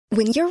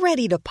When you're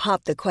ready to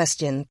pop the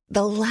question,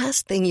 the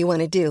last thing you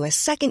want to do is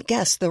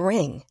second-guess the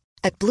ring.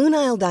 At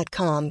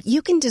BlueNile.com,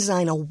 you can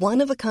design a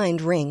one-of-a-kind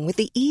ring with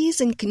the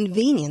ease and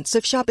convenience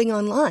of shopping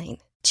online.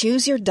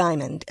 Choose your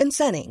diamond and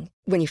setting.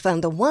 When you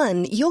find the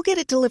one, you'll get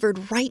it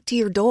delivered right to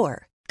your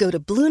door. Go to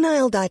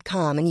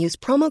BlueNile.com and use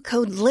promo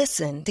code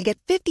LISTEN to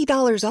get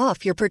 $50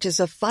 off your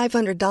purchase of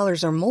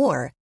 $500 or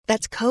more.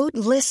 That's code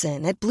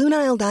LISTEN at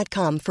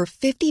BlueNile.com for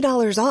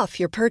 $50 off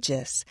your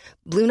purchase.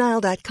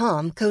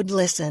 BlueNile.com, code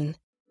LISTEN.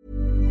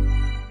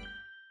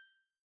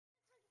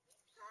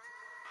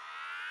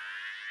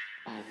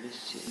 I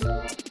miss you.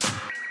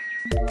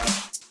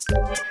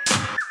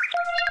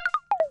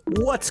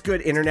 What's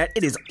good, Internet?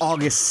 It is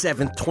August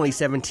 7th,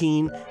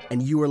 2017,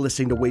 and you are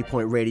listening to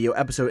Waypoint Radio,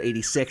 episode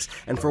 86.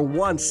 And for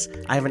once,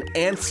 I have an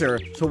answer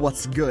to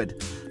what's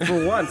good.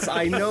 For once,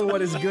 I know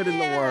what is good in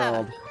the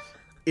world.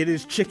 It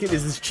is chicken. It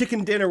is this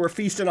chicken dinner we're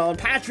feasting on.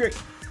 Patrick,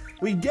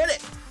 we did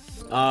it!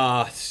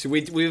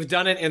 We've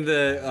done it in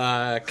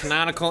the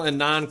canonical and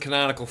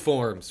non-canonical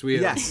forms. We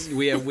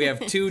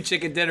have two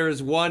chicken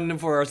dinners, one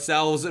for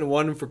ourselves and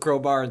one for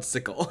Crowbar and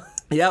Sickle.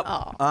 Yep.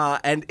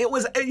 And it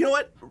was, you know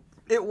what?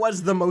 It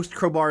was the most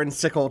Crowbar and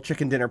Sickle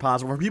chicken dinner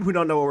possible. For people who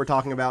don't know what we're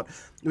talking about,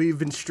 we've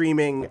been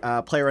streaming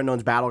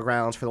PlayerUnknown's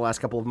Battlegrounds for the last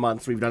couple of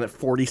months. We've done it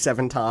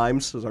 47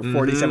 times. This was our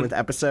 47th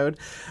episode.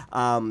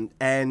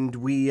 And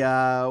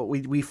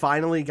we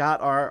finally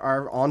got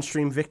our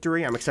on-stream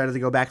victory. I'm excited to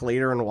go back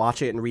later and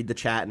watch it and read the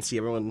chat and see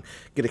everyone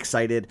get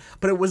excited.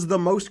 But it was the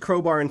most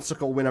Crowbar and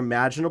Sickle win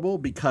imaginable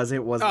because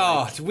it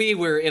was we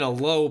were in a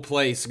low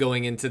place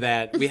going into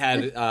that. We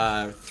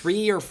had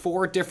 3 or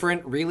 4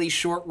 different really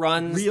short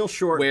runs. Real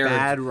short,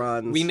 bad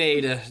runs. We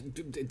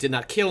did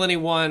not kill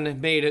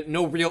anyone, made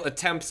no real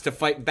attempts to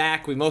fight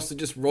back. We mostly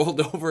just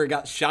rolled over and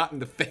got shot in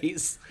the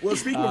face. Well,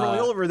 speaking of rolling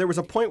over, there was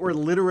a point where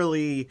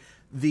literally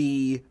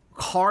the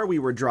car we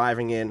were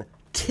driving in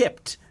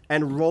tipped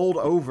and rolled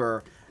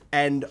over,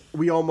 and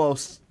we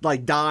almost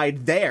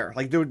died there.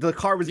 Like the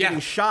car was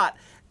getting shot,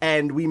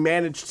 and we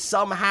managed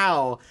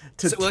somehow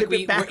to tip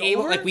it back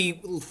over.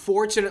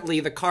 Fortunately,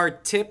 the car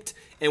tipped,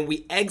 and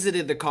we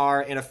exited the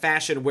car in a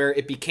fashion where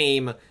it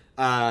became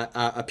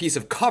a piece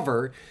of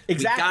cover.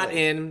 Exactly. We got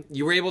in.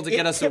 You were able to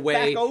get us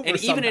away,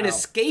 and even in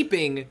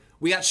escaping,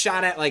 we got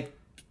shot at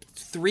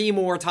 3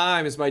 more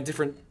times by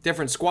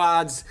different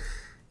squads.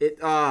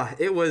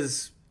 It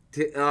was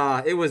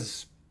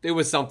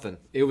something.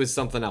 It was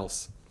something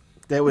else.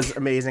 That was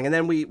amazing. And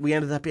then we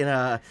ended up in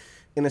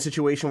a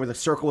situation where the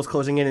circle was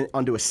closing in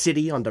onto a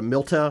city, onto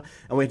Milta,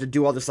 and we had to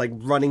do all this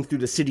running through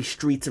the city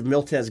streets of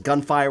Milta as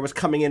gunfire was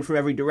coming in from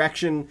every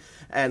direction,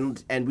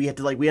 and we had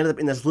to we ended up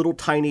in this little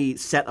tiny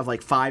set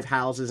of 5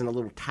 houses and a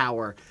little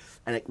tower,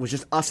 and it was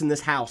just us in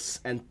this house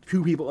and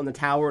 2 people in the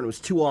tower, and it was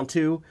 2 on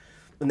 2,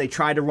 and they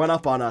tried to run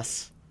up on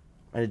us,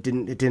 and it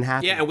didn't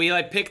happen. Yeah, and we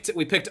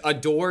picked a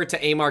door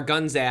to aim our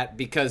guns at,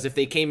 because if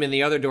they came in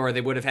the other door,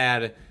 they would have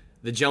had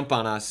the jump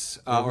on us,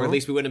 or at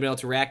least we wouldn't have been able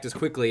to react as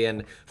quickly.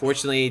 And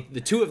fortunately,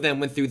 the 2 of them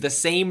went through the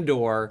same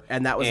door,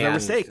 and that was their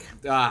mistake.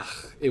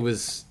 It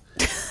was.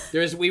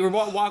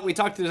 We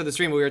talked through the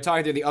stream. We were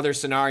talking through the other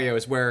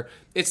scenarios where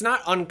it's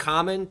not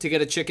uncommon to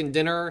get a chicken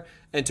dinner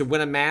and to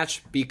win a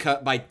match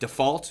by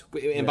default.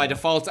 And by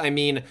default, I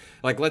mean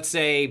let's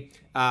say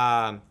there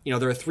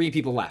are 3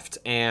 people left,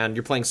 and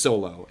you're playing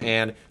solo,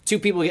 and 2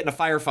 people get in a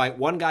firefight.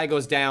 One guy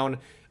goes down.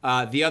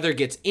 The other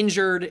gets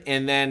injured,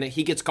 and then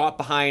he gets caught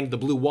behind the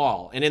blue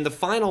wall. And in the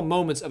final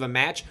moments of a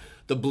match,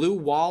 the blue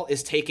wall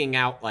is taking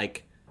out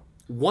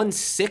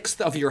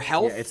 1/6 of your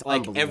health, it's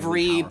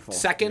every powerful.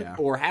 second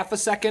or half a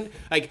second.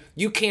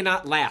 You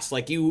cannot last.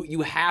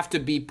 You have to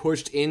be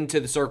pushed into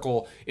the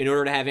circle in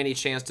order to have any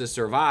chance to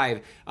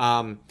survive.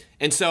 And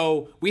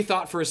so we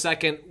thought for a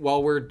second,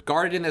 well, we're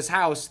guarded in this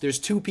house. There's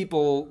 2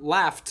 people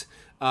left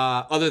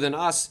other than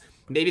us.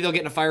 Maybe they'll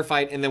get in a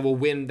firefight, and then we'll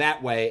win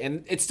that way.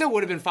 And it still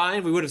would have been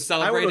fine. We would have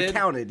celebrated. I would have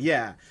counted,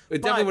 yeah.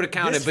 It definitely would have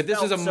counted, but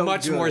this was a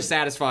much more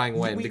satisfying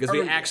win because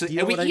we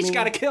each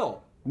got a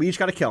kill. We each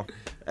got a kill.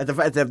 At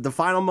the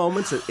final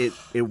moments,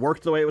 it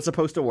worked the way it was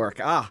supposed to work.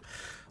 How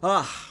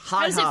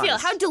does it feel?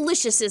 How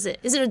delicious is it?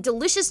 Is it a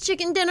delicious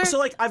chicken dinner?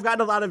 So, I've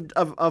gotten a lot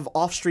of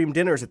off-stream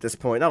dinners at this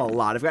point. Not a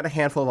lot. I've got a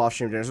handful of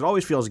off-stream dinners. It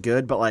always feels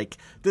good, but,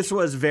 this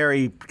was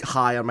very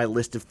high on my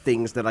list of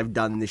things that I've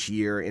done this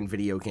year in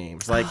video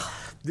games.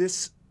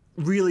 This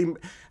really...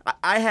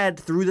 I had,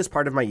 through this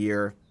part of my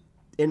year,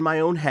 in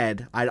my own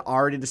head, I'd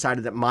already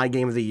decided that my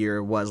game of the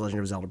year was Legend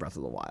of Zelda Breath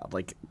of the Wild.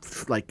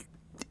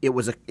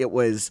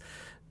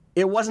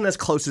 It wasn't as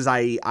close as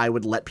I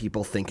would let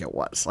people think it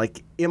was.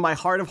 In my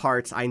heart of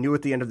hearts, I knew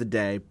at the end of the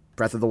day,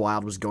 Breath of the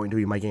Wild was going to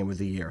be my game of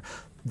the year.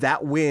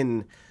 That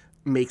win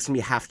makes me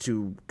have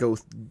to go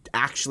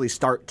actually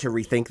start to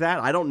rethink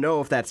that. I don't know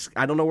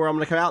where I'm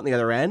going to come out on the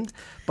other end,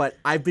 but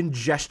I've been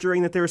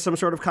gesturing that there was some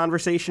sort of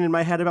conversation in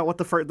my head about what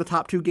the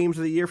top 2 games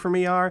of the year for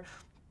me are.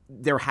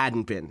 There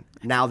hadn't been.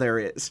 Now there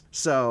is.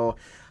 So,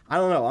 I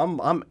don't know.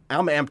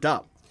 I'm amped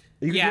up.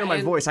 You can hear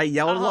my voice. I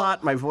yelled a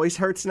lot. My voice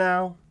hurts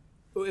now.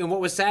 And what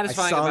was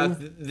satisfying about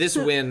this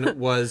win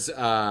was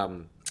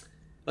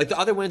like the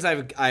other wins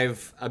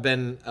I've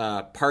been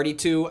party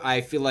to,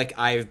 I feel like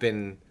I've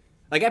been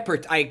like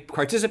I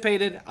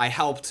participated, I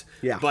helped,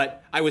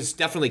 but I was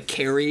definitely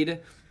carried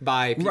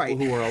by people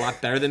who were a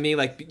lot better than me.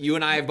 Like you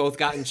and I have both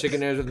gotten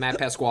chicken dinners with Matt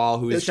Pasquale,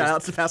 who is shout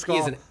out to Pasquale.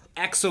 He is an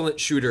excellent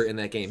shooter in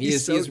that game.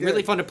 He's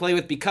really fun to play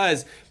with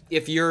because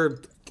if you're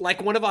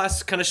like one of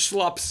us, kind of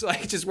schlups,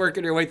 like just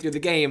working your way through the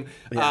game.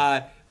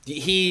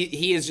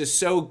 He is just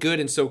so good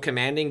and so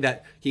commanding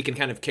that he can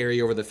kind of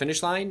carry over the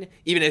finish line,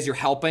 even as you're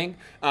helping.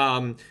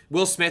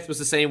 Will Smith was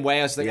the same way.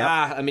 I was like,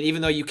 I mean,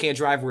 even though you can't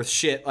drive worth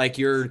shit, like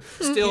you're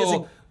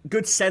still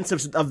good sense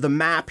of the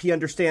map. He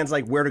understands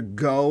like where to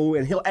go,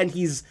 and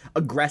he's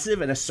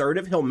aggressive and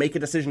assertive. He'll make a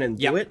decision and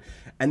do it,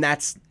 and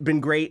that's been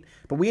great.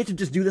 But we had to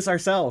just do this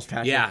ourselves,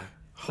 Patrick. Yeah,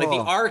 like the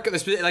arc,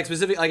 like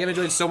specific. Like I've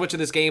enjoyed so much of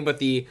this game, but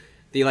the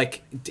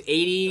like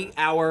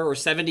 80-hour or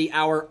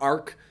 70-hour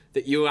arc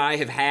that you and I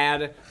have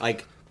had,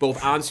 like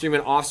both on stream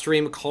and off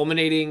stream,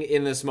 culminating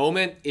in this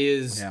moment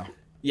is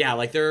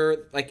like they're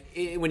like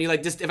when you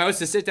like just if I was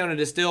to sit down and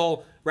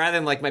distill rather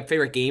than like my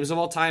favorite games of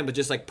all time, but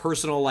just like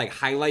personal like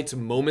highlights,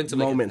 moments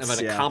of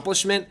an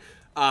accomplishment.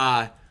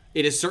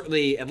 It is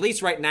certainly, at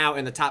least right now,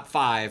 in the top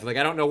 5. Like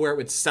I don't know where it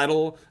would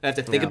settle. I have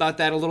to think about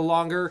that a little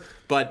longer,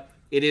 but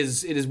it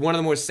is one of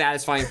the more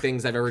satisfying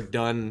things I've ever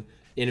done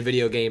in a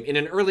video game, in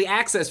an early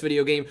access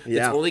video game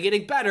that's only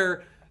getting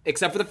better.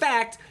 Except for the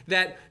fact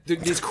that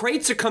these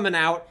crates are coming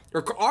out,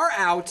 or are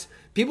out.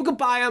 People can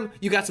buy them.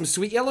 You got some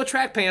sweet yellow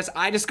track pants.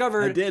 I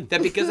discovered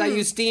that because I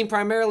use Steam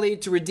primarily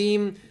to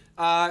redeem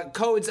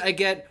codes I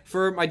get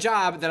for my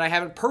job, that I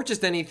haven't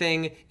purchased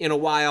anything in a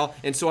while.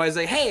 And so I was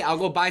like, hey, I'll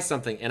go buy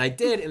something. And I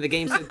did, and the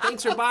game said,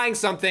 thanks for buying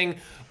something.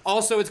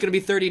 Also, it's going to be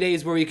 30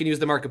 days where you can use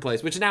the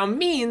marketplace, which now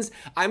means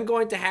I'm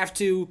going to have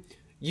to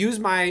use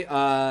my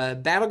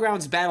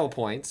Battlegrounds battle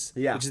points,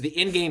 which is the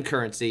in-game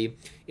currency,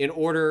 in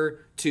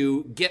order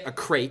to get a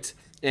crate.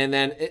 And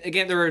then,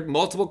 again, there are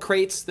multiple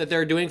crates that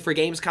they're doing for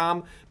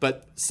Gamescom,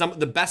 but some of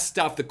the best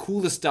stuff, the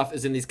coolest stuff,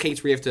 is in these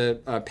crates where you have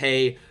to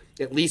pay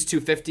at least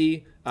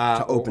 $250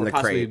 to open the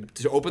crate.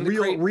 To open the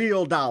crate.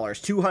 Real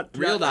dollars.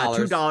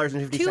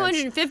 $2.50.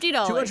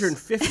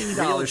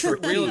 $250 for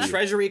real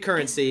treasury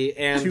currency.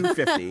 And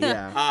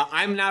 $250,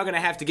 I'm now going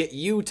to have to get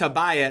you to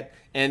buy it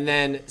and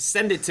then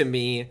send it to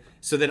me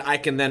so that I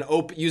can then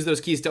use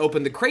those keys to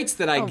open the crates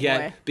that I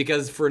get,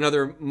 because for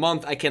another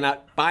month I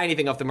cannot buy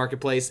anything off the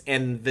marketplace,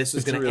 and this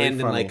is going to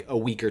end in like a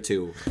week or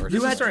two.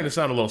 This is starting to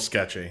sound a little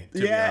sketchy,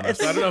 to be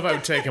honest. I don't know if I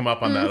would take him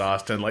up on that,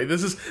 Austin. Like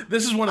this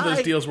is one of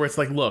those deals where it's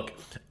like, look,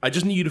 I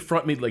just need you to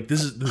front me. Like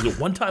this is a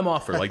one-time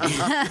offer. Like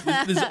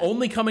this is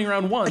only coming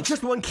around once.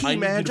 Just one key,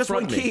 man. Just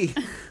one key.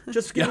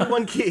 Just give me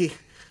one key.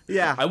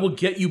 Yeah, I will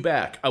get you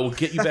back. I will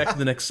get you back to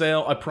the next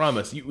sale. I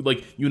promise. You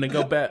and I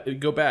go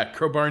back.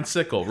 Crowbar and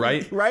sickle,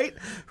 right? Right.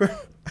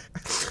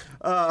 It's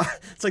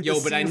like the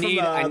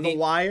scene from The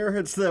Wire.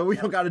 It's we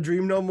don't got to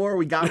dream no more.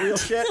 We got real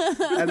shit.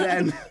 And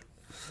then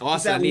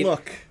also, I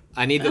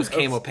need those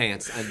camo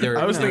pants. They're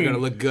going to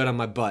look good on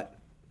my butt.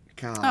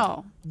 God.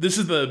 Oh. This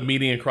is the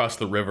meeting across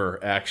the river,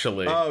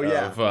 actually.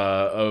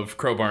 Of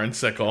Crowbar and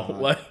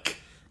sickle.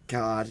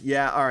 God.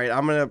 Yeah. All right.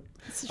 I'm gonna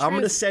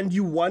send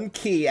you one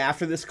key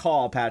after this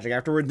call, Patrick.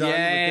 After we're done with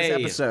this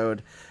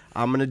episode,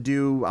 I'm gonna send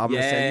you a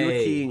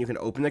key, and you can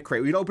open the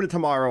crate. We can open it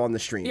tomorrow on the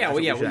stream. Yeah,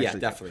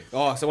 definitely.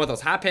 Oh, so I want those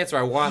hot pants, or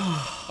I want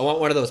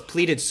one of those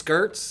pleated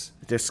skirts.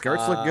 Their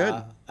skirts look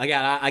good. I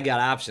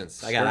got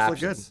options. I got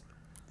options. Look good.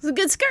 It's a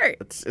good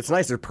skirt. It's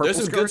nice. There's purple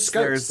skirts. Good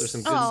skirts. There's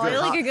some good I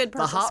like a good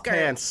purple skirt. The hot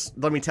pants.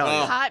 Let me tell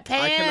you. Hot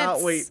pants. I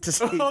cannot wait to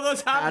see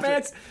those hot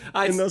pants.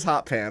 In those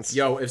hot pants.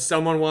 Yo, if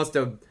someone wants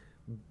to.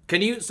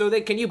 Can you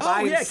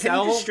buy and sell?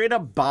 Can you just straight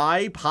up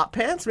buy hot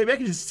pants? Maybe I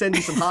can just send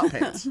you some hot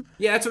pants.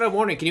 Yeah, that's what I'm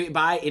wondering. Can you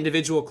buy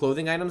individual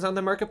clothing items on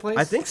the marketplace?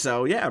 I think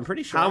so. Yeah, I'm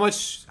pretty sure. How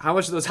much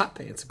are those hot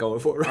pants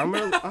going for?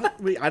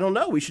 I don't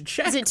know. We should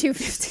check. Is it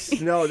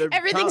 $250? No,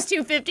 everything's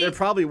 $250. They're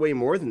probably way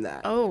more than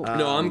that. Oh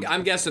no,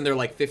 I'm guessing they're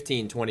like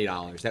 $15,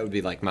 $20. That would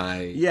be like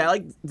my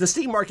like the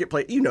Steam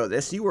Marketplace. You know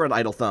this. You were on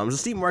Idle Thumbs. The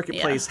Steam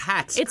Marketplace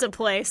hats. It's a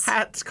place.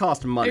 Hats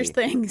cost money. There's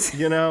things.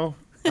 You know.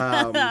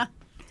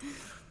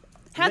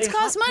 Hats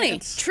cost money.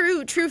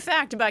 True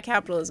fact about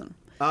capitalism.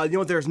 You know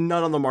what? There's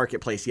none on the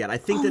marketplace yet. I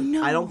think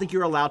I don't think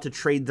you're allowed to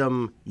trade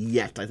them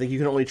yet. I think you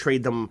can only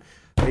trade them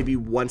maybe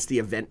once the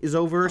event is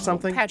over or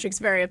something. Patrick's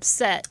very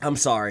upset. I'm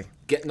sorry.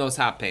 Getting those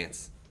hot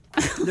pants.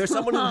 There's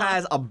someone who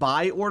has a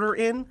buy order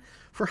in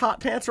for hot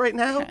pants right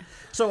now. Okay.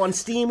 So on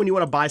Steam, when you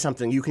want to buy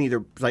something, you can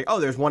either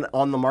there's one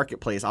on the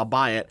marketplace, I'll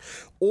buy it,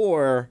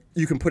 or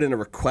you can put in a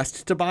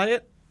request to buy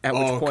it. At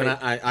which point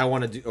I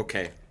want to do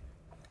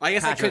I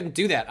guess Patrick, I couldn't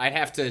do that. I'd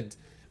have to.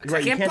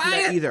 Right, you can't do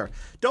that either.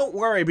 Don't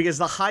worry, because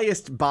the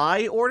highest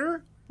buy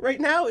order right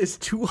now is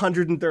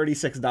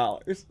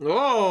 $236.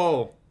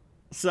 Oh.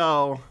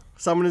 So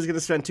someone is going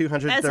to spend $230 on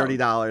these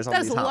hot pants.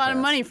 That's a lot of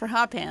money for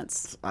hot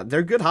pants.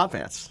 They're good hot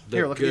pants.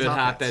 They're look good at these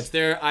hot pants.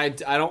 I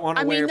don't want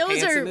to wear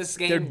pants in this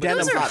game. They're denim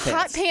those are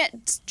hot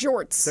pants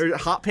jorts. They're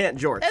hot pant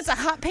jorts. That's a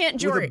hot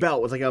pant jort. With a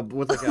belt, with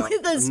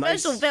a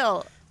special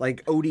belt.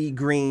 like OD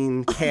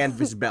green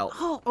canvas belt.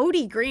 Oh,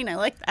 OD green. I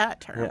like that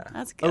term. Yeah.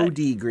 That's good.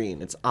 OD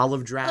green. It's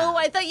olive drab. Oh,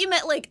 I thought you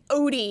meant like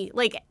Odie,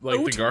 like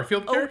the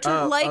Garfield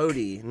character? like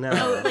Odie. No.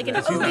 Oh, like an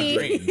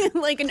Odie,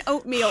 like an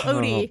oatmeal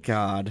Odie. Oh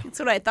God. That's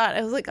what I thought.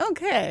 I was like,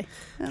 okay,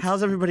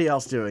 How's everybody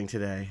else doing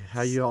today?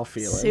 How you all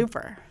feeling?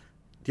 super.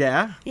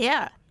 Yeah.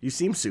 Yeah, You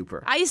seem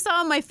super. I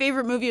saw my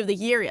favorite movie of the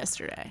year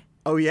yesterday.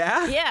 Oh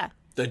yeah. Yeah.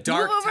 The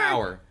Dark Move over.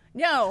 Tower.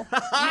 No,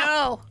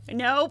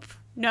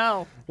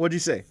 no. What'd you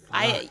say?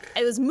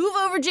 It was move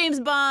over James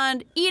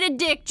Bond, eat a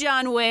dick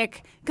John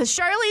Wick, because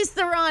Charlize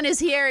Theron is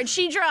here and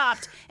she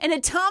dropped an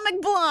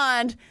Atomic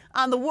Blonde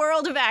on the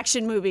world of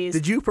action movies.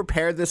 Did you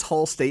prepare this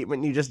whole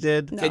statement you just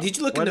did? Hey, did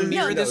you look in the What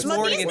mirror is- this No,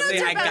 morning These and notes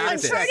say, are I about got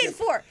this? Uncharted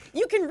 4.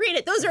 You can read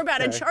it. Those are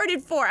about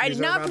Uncharted 4. I did These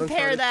are not about prepare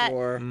Uncharted that.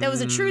 4. That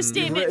was a true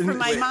statement from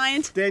my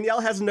mind.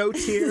 Danielle has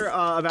notes here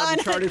about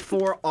Uncharted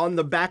 4 on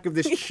the back of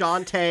this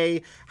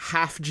Shantae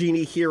half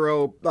genie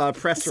hero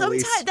press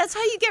release. Sometimes that's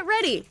how you get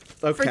ready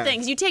for Okay.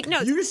 things. You take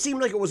notes. You just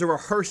seemed like it was a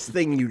rehearsed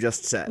thing you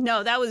just said.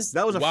 No, that was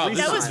That was a Wow,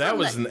 freestyle. that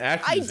was an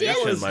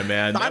accusation, my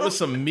man. That was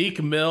some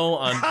Meek Mill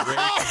on Drake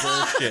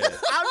bullshit.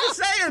 I'm just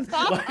saying.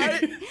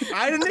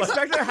 I didn't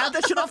expect her to have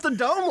that shit off the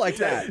dome like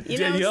that. You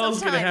know, Danielle's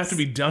gonna sometimes- have to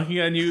be dunking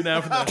on you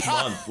now for the next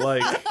month.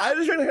 Like, I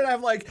just wanted her to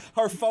have like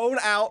her phone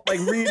out, like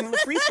reading the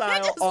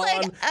freestyle Just on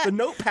like, the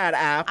Notepad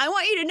app. I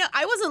want you to know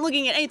I wasn't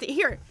looking at anything.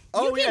 Here.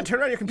 Oh, you yeah,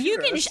 turn on your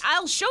computer.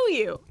 I'll show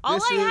you. All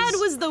This I had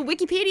is- was the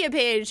Wikipedia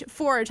page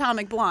for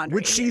Atomic Blonde.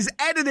 which right she's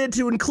edited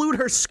to include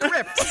her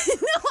script. here.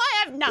 No,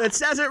 I have not. It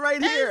says it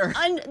right here.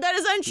 That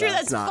is untrue. No,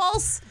 it's That's not.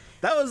 false.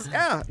 That was,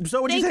 yeah. So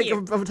what do you Thank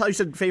think you. of you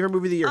said favorite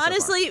movie of the year so far?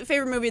 Honestly,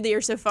 favorite movie of the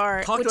year so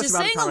far, Talk to which us is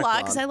about saying a Atomic lot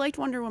Blonde. because I liked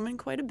Wonder Woman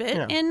quite a bit,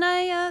 Yeah.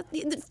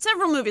 and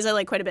several movies I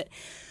like quite a bit.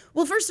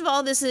 Well, first of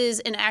all, this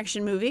is an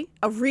action movie,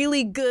 a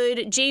really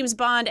good James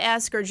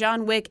Bond-esque or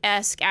John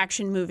Wick-esque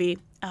action movie.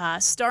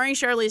 Starring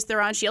Charlize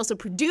Theron. She also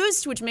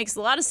produced, which makes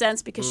a lot of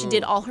sense because she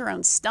did all her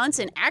own stunts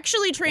and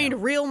actually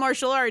trained real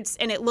martial arts,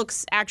 and it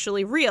looks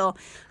actually real,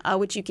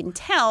 which you can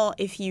tell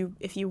if you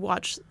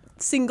watch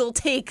single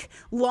take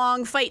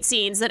long fight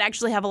scenes that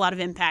actually have a lot of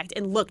impact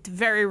and looked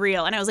very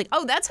real. And I was like,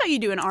 oh, that's how you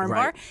do an armbar.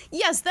 Right.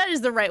 Yes, that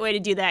is the right way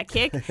to do that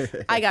kick.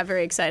 I got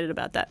very excited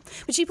about that.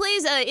 But she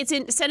plays, set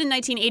in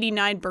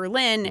 1989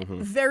 Berlin,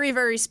 very,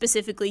 very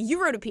specifically.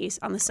 You wrote a piece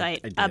on the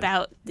site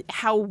about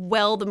how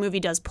well the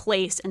movie does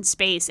place and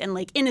space and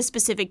like in a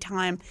specific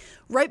time,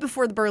 right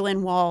before the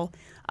Berlin Wall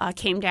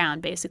came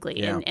down,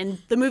 basically. Yeah.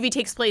 And the movie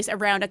takes place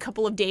around a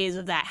couple of days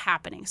of that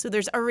happening. So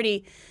there's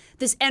already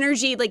this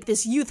energy, like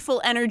this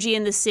youthful energy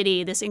in the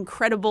city, this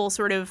incredible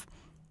sort of,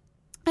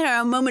 I don't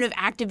know, moment of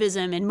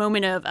activism and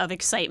moment of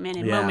excitement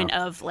and Yeah. moment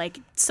of like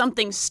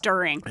something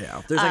stirring.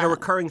 Yeah, there's like a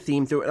recurring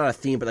theme through not a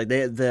theme, but like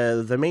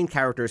the main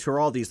characters who are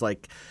all these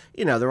like,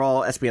 you know, they're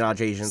all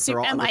espionage agents, they're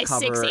all MI6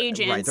 undercover,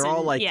 agents right? They're all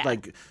and- like yeah.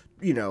 like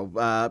you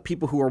know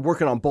people who are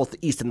working on both the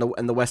east and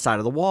the west side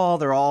of the wall.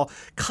 They're all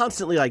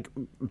constantly like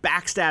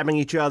backstabbing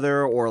each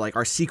other, or like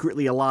are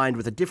secretly aligned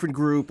with a different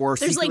group, or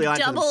There's secretly like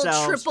aligned double, to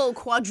themselves. triple,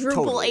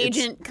 quadruple Totally. It's-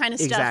 agent kind of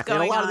stuff exactly.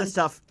 going And a lot on. of this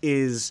stuff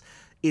is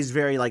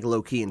very like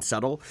low key and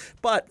subtle,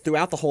 but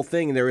throughout the whole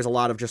thing, there is a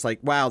lot of just like,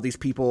 wow, these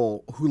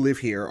people who live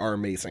here are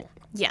amazing.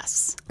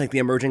 Yes. Like the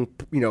emerging,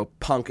 you know,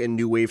 punk and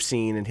new wave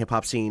scene and hip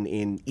hop scene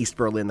in East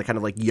Berlin, the kind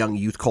of like young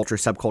youth culture,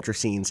 subculture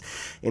scenes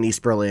in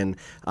East Berlin,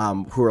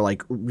 who are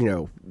like, you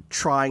know,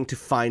 trying to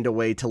find a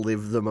way to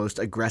live the most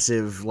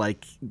aggressive,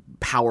 like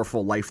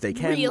powerful life they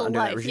can Real under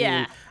life, that regime.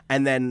 yeah.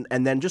 And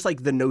then just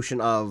like the notion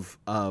of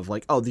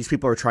like, oh, these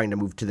people are trying to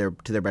move to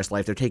their best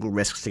life. They're taking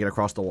risks to get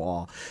across the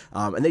wall,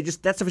 and that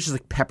stuff is just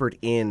like peppered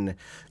in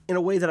a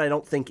way that I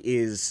don't think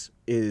is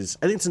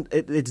I think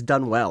it's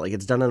done well. Like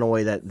it's done in a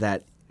way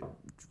that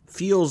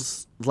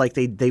feels like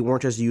they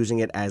weren't just using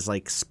it as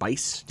like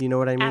spice. Do you know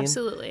what I mean?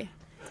 Absolutely.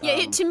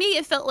 Yeah, to me,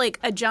 it felt like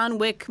a John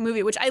Wick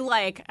movie, which I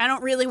like. I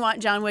don't really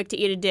want John Wick to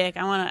eat a dick.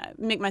 I want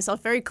to make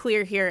myself very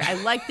clear here. I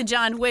like the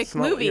John Wick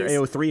movies.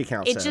 Your AO3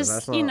 account It says. just,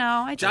 That's not, you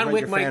know, I John like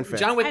Wick your might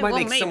fanfic. Well,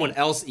 make maybe. someone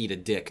else eat a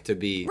dick to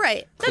be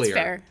Right, that's clear.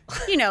 fair.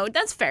 You know,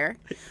 that's fair.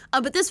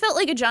 But this felt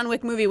like a John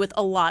Wick movie with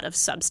a lot of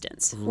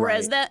substance.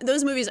 Whereas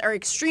those movies are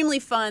extremely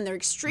fun. They're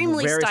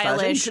extremely very stylish. And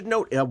you stylish. should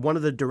note one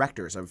of the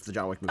directors of the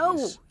John Wick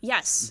movies Oh,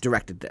 yes.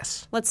 directed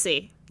this. Let's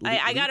see.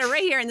 I got it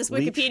right here in this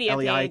Leach, Wikipedia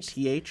page.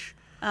 Leith.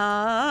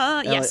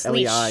 Yes,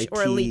 leech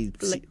or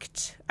L-E-I-T-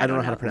 leaked. I don't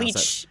know how to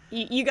pronounce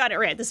leech. You got it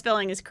right. The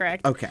spelling is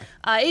correct. Okay.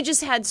 It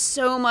just had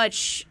so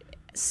much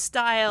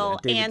style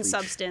David and Leitch.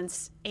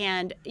 substance,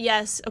 and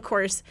yes, of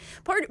course,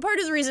 part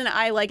of the reason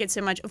I like it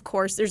so much, of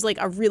course, there's like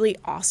a really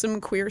awesome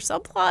queer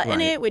subplot in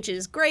Right. it, which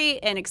is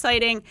great and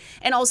exciting,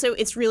 and also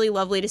it's really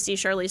lovely to see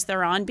Charlize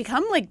Theron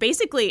become like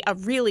basically a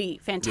really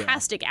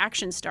fantastic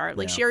action star.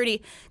 Like she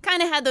already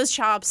kind of had those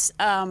chops.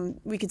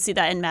 We could see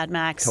that in Mad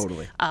Max,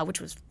 Totally.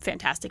 which was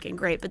fantastic and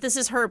great. But this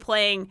is her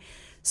playing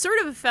sort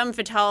of a femme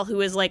fatale who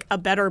is like a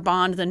better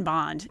Bond than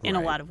Bond in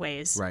a lot of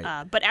ways,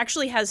 but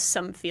actually has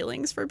some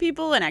feelings for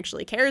people and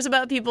actually cares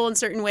about people in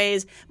certain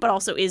ways, but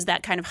also is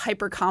that kind of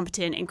hyper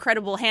competent,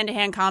 incredible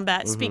hand-to-hand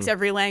combat, speaks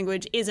every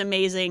language, is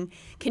amazing,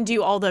 can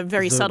do all the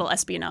very subtle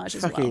espionage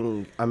as well.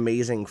 Fucking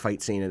amazing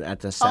fight scene at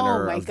the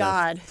center of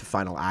the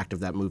final act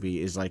of that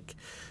movie is like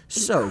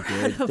so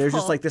good. There's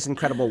just like this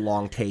incredible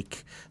long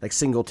take, like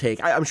single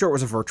take. I'm sure it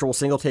was a virtual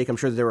single take. I'm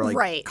sure there were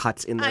like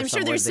cuts in there. I'm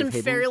sure there's some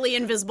fairly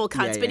invisible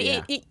cuts, but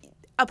it,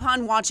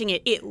 upon watching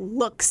it, it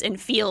looks and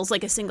feels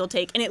like a single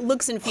take, and it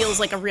looks and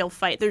feels like a real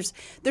fight.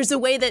 There's a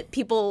way that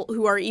people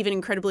who are even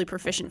incredibly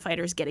proficient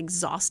fighters get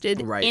exhausted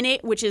in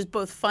it, which is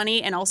both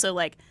funny and also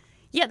like,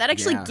 yeah, that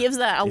actually gives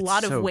that a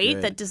lot of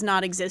weight that does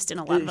not exist in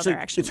a lot of other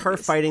action movies. It's her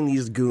fighting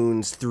these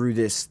goons through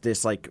this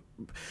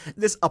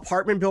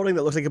apartment building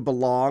that looks like it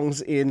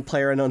belongs in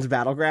PlayerUnknown's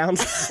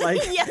Battlegrounds. Like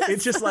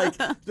it's just like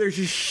there's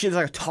just shit,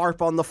 like a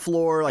tarp on the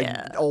floor,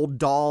 like old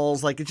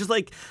dolls, like it's just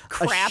like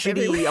crap, a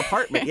shitty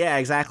apartment. Yeah,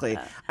 exactly.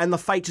 And the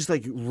fight just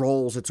like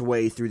rolls its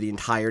way through the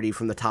entirety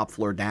from the top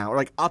floor down, or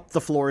like up the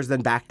floors,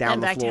 then back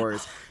down the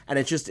floors. And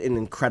it's just an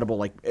incredible,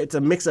 like, it's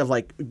a mix of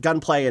like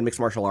gunplay and mixed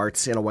martial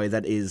arts in a way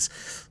that is,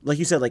 like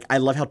you said, like I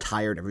love how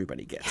tired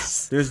everybody gets.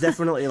 Yes. There's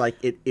definitely like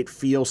it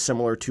feels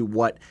similar to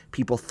what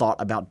people thought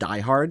about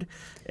Die Hard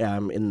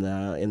in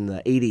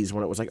the 80s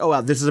when it was like, oh wow,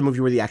 this is a movie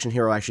where the action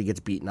hero actually gets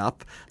beaten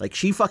up. Like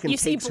she fucking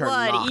takes her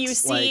knocks. You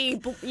see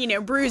blood, you see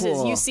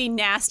bruises, you see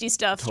nasty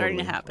stuff starting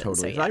to happen.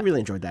 Totally. So I really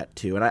enjoyed that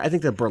too, and I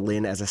think that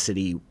Berlin as a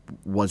city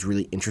was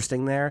really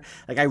interesting there.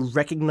 Like I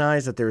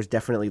recognize that there's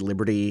definitely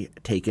liberty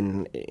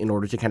taken in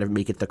order to kind of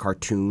make it the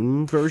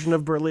cartoon version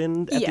of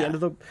Berlin at the end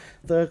of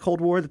the Cold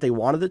War that they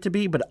wanted it to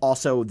be, but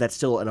also that's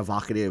still an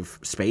evocative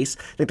space.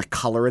 I think the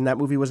color in that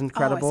movie was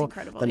incredible. Oh, it's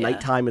incredible. The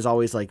nighttime is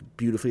always like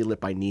beautifully lit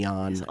by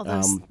neon.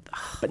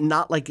 But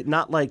not like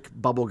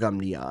bubblegum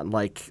neon,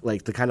 like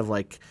the kind of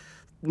like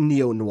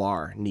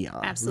neo-noir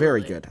neon. Absolutely.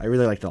 Very good. I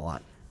really liked it a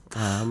lot.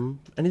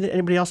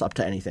 Anybody else up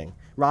to anything?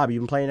 Rob, you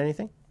been playing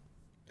anything?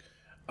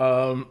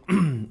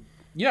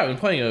 Yeah, I've been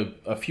playing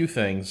a few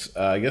things.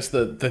 I guess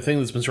the thing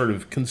that's been sort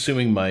of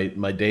consuming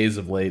my days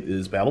of late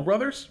is Battle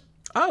Brothers.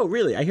 Oh,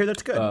 really? I hear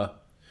that's good.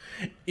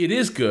 It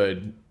is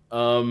good.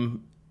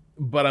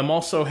 But I'm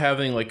also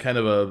having like kind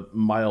of a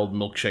mild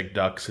milkshake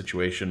duck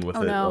situation with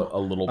a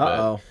little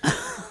bit.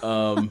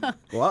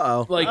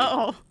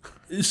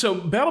 So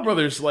Battle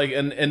Brothers, like,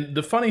 and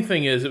the funny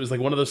thing is, it was like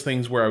one of those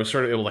things where I was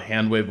sort of able to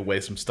hand wave away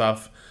some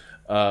stuff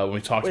when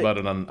we talked about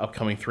it on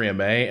upcoming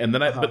 3MA, and then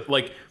but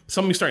like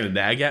something started to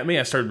nag at me.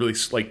 I started really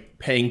like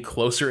paying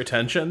closer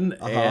attention,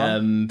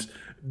 and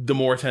the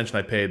more attention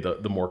I paid,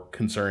 the more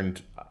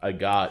concerned I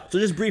got. So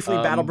just briefly,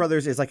 Battle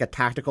Brothers is like a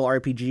tactical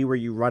RPG where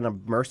you run a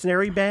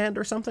mercenary band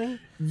or something?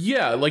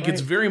 Yeah, like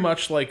it's very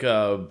much like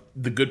the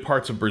good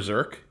parts of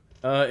Berserk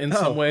in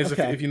some ways.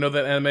 Okay. If you know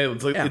that anime,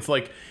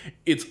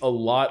 it's a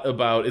lot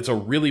about, it's a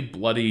really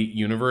bloody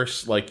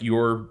universe. Like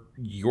your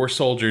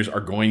soldiers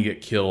are going to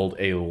get killed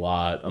a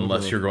lot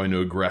unless you're going to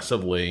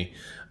aggressively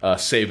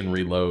save and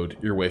reload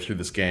your way through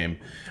this game.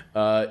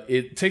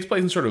 It takes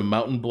place in sort of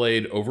Mountain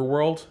Blade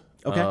overworld.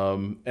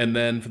 Okay. And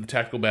then for the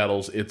tactical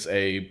battles, it's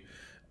a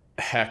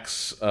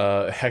hex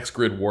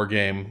grid war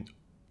game,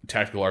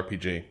 tactical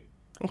RPG.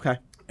 Okay.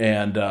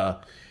 And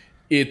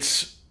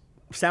it's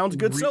sounds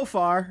good so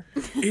far.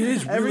 It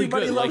is really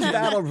Everybody good. loves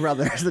Battle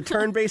Brothers, the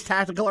turn-based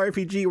tactical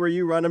RPG where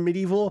you run a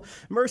medieval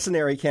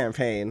mercenary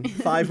campaign.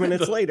 5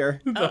 minutes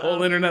later, the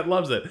whole internet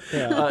loves it.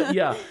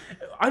 Yeah,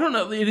 I don't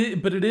know,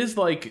 but it is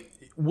like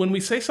when we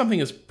say something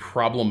is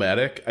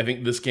problematic, I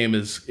think this game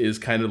is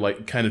kind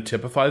of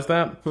typifies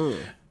that.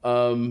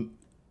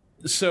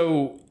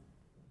 So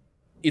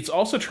it's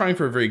also trying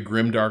for a very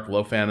grimdark,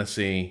 low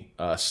fantasy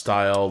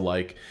style.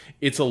 Like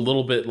it's a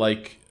little bit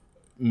like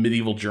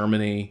medieval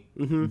Germany,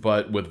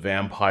 but with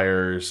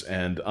vampires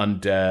and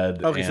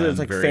undead. Okay, and so it's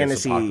like various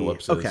fantasy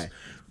apocalypses. Okay,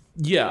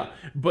 yeah,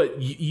 but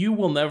you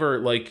will never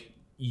like.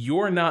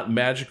 You're not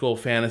magical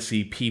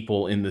fantasy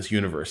people in this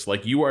universe.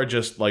 Like you are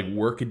just like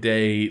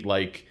workaday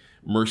like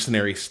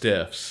mercenary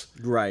stiffs,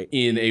 right?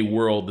 In a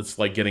world that's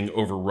like getting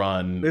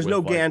overrun. There's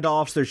no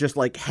Gandalfs. There's just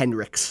like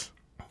Hendricks.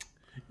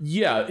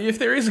 Yeah, if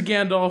there is a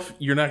Gandalf,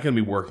 you're not going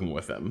to be working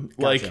with him.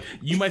 Gotcha. Like,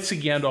 you might see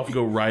Gandalf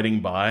go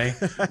riding by,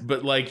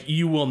 but, like,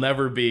 you will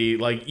never be,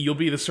 like, you'll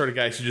be the sort of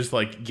guys who just,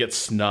 like, get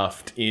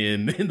snuffed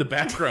in the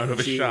background of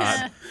a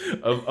shot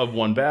of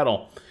one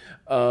battle.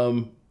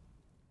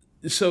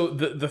 So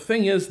the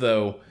thing is,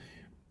 though,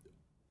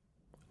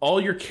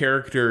 all your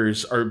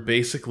characters are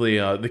basically,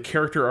 the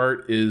character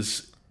art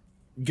is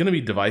going to be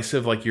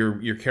divisive. Like,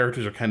 your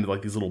characters are kind of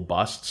like these little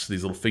busts,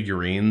 these little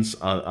figurines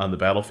on the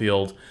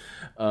battlefield.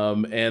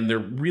 And they're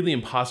really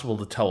impossible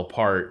to tell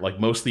apart. Like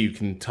mostly you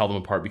can tell them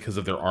apart because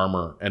of their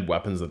armor and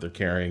weapons that they're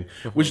carrying,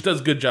 which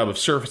does a good job of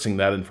surfacing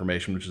that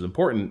information, which is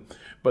important.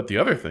 But the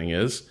other thing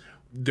is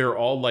they're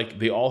all like,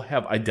 they all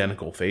have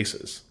identical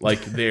faces.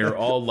 Like they're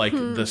all like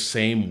the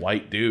same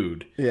white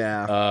dude.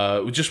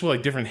 Yeah. Just with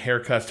like different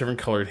haircuts, different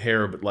colored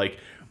hair, but like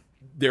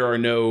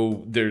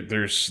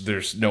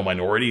there's no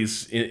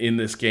minorities in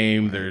this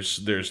game.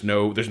 There's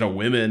no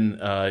women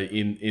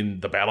in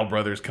the Battle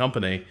Brothers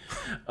company,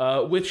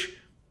 which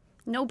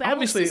no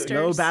battle sisters.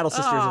 No battle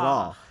sisters at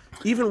all.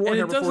 Even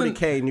Warhammer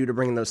 40K knew to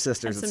bring in those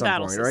sisters at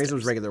some point, or it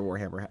was regular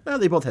Warhammer. No,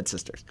 they both had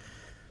sisters.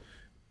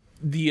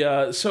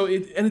 It's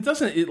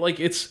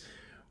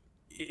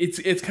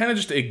kind of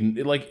just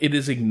it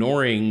is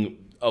ignoring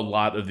a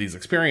lot of these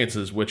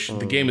experiences, which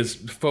the game is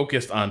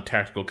focused on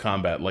tactical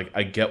combat. Like,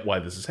 I get why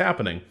this is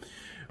happening,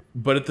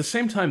 but at the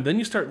same time, then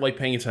you start like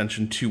paying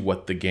attention to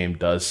what the game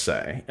does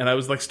say, and I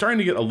was like starting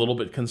to get a little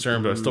bit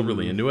concerned, but I was still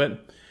really into it.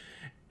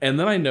 And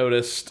then I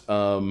noticed,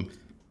 I'm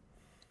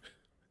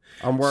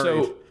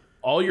worried. So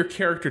all your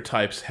character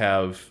types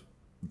have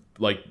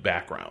like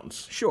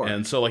backgrounds, sure,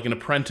 and so like an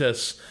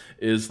apprentice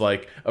is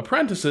like,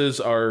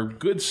 apprentices are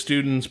good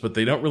students, but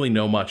they don't really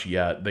know much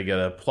yet. They get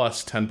a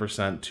plus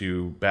 10%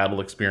 to battle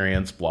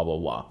experience, blah,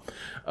 blah,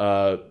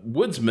 blah.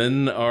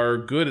 Woodsmen are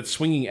good at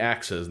swinging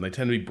axes, and they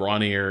tend to be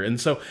brawnier. And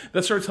so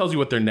that sort of tells you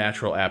what their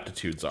natural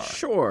aptitudes are.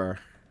 Sure.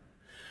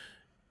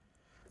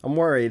 I'm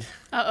worried.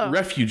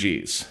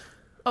 Refugees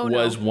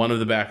was one of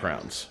the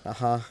backgrounds.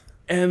 Uh-huh.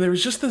 And there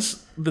was just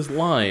this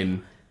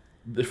line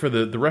for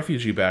the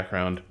refugee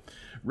background.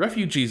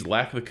 Refugees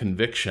lack the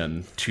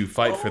conviction to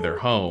fight for their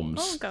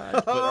homes,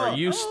 but are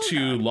used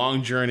to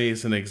long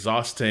journeys and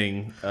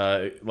exhausting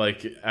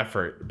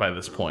effort by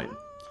this point.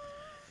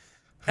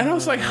 And I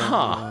was like,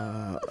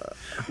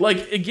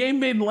 like a game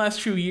made in the last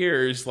few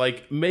years,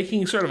 like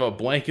making sort of a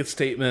blanket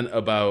statement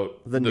about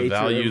the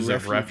values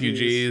of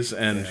refugees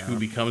and who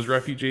becomes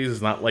refugees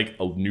is not like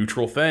a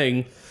neutral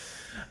thing.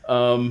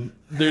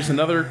 There's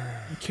another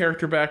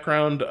character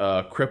background,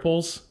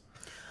 cripples,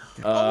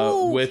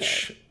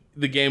 which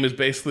the game is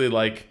basically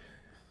like,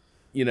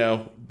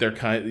 they're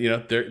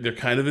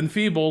kind of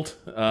enfeebled,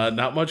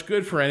 not much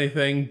good for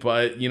anything,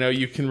 but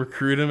you can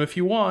recruit them if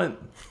you want.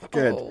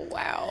 Good. Oh,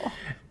 wow.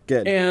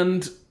 Good.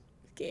 And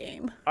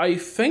game. I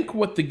think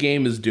what the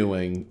game is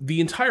doing,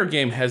 the entire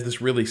game has this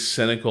really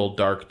cynical,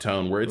 dark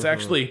tone where it's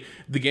actually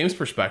the game's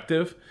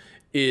perspective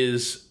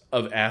is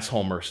of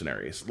asshole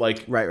mercenaries.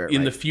 Like,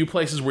 in the few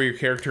places where your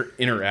character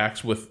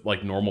interacts with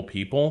like normal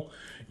people,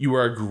 you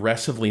are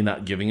aggressively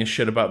not giving a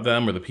shit about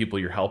them or the people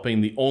you're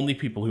helping. The only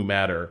people who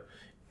matter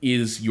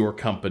is your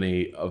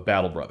company of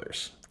Battle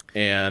Brothers.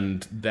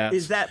 And but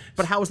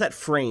how is that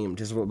framed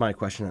is what my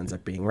question ends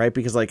up being, right?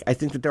 Because like I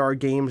think that there are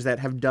games that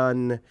have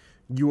done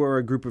you are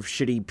a group of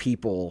shitty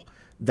people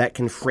that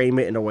can frame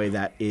it in a way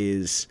that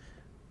is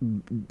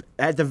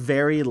at the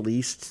very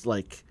least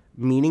like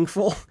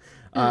meaningful.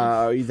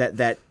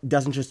 That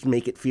doesn't just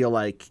make it feel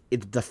like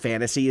the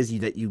fantasy is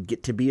that you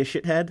get to be a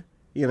shithead,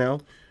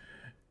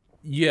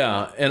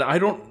 Yeah, and I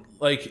don't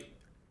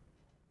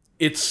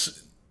it's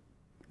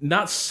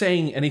not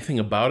saying anything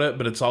about it,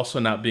 but it's also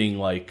not being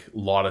like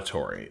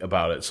laudatory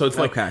about it. So it's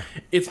like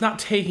it's not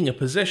taking a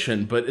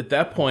position, but at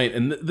that point,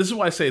 and this is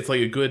why I say it's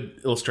like a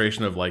good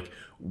illustration of like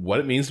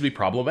what it means to be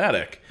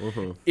problematic.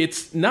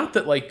 It's not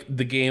that like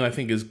the game I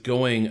think is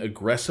going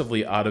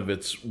aggressively out of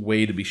its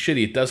way to be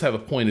shitty. It does have a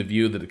point of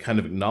view that it kind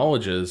of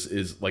acknowledges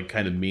is like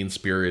kind of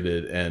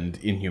mean-spirited and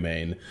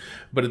inhumane,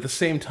 but at the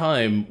same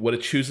time what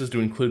it chooses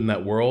to include in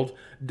that world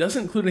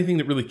doesn't include anything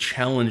that really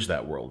challenge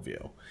that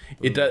worldview.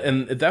 It does,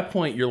 and at that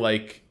point you're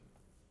like,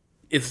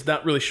 it's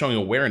not really showing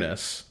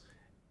awareness.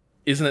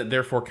 Isn't it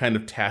therefore kind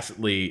of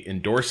tacitly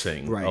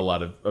endorsing a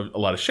lot of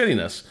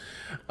shittiness?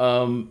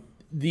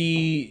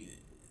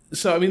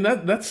 So I mean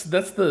that's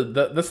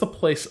the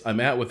place I'm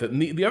at with it.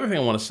 And the other thing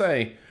I want to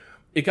say,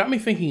 it got me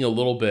thinking a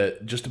little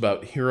bit just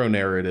about hero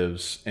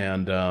narratives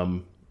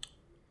and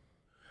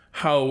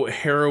how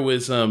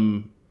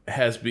heroism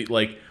has been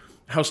like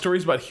how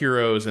stories about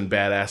heroes and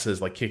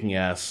badasses like kicking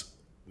ass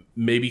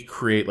maybe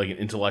create like an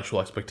intellectual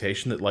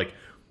expectation that like,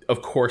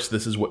 of course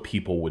this is what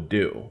people would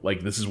do.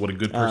 Like this is what a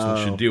good person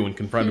should do when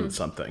confronted with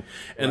something.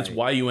 And it's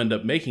why you end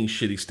up making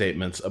shitty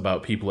statements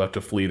about people who have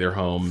to flee their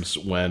homes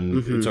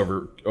when it's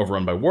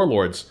overrun by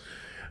warlords.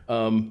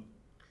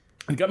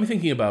 It got me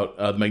thinking about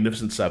the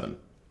Magnificent Seven.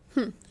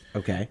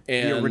 Okay.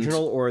 And the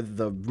original or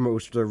the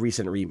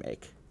recent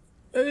remake?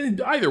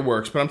 Either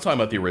works, but I'm talking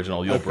about the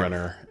original, Yul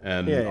Brynner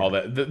and all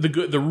that.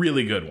 The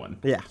really good one.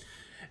 Yeah.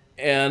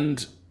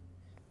 And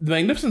the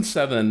Magnificent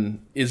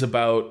Seven is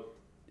about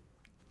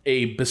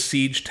a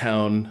besieged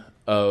town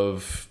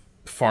of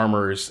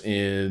farmers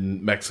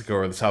in Mexico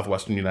or the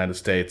southwestern United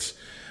States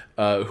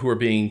who are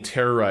being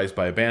terrorized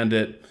by a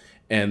bandit,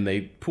 and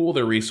they pool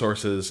their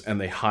resources and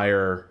they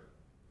hire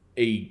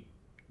a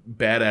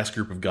badass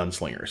group of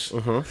gunslingers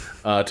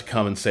to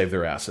come and save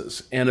their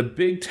asses. And a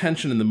big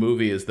tension in the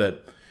movie is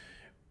that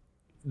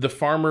the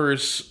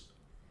farmers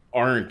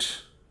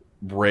aren't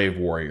brave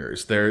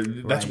warriors.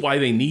 That's why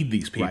they need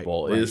these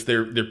people. Is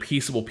they're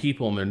peaceable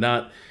people, and they're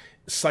not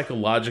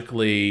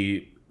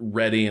psychologically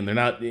ready, and they're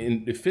not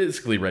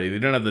physically ready. They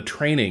don't have the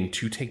training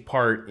to take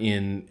part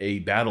in a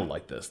battle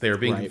like this. They are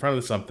being confronted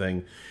with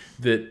something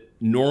that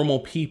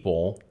normal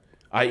people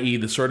i.e.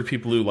 the sort of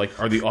people who like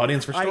are the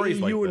audience for stories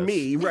like you this. and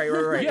me,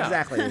 right, Yeah,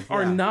 exactly,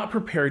 are not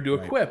prepared to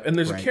equip. And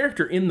there's a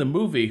character in the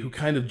movie who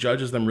kind of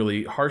judges them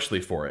really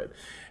harshly for it.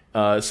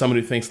 Someone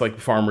who thinks like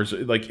farmers,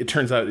 like it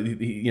turns out,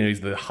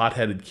 he's the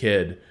hot-headed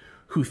kid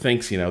who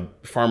thinks,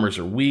 farmers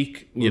are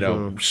weak,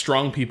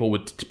 strong people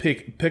would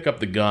pick up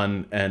the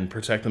gun and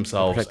protect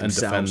themselves and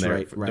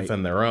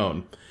defend their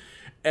own.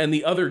 And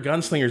the other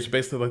gunslingers are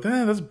basically like,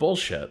 that's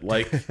bullshit.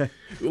 Like,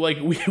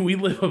 we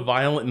live a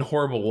violent and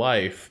horrible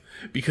life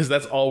because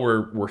that's all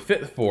we're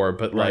fit for.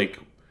 But like,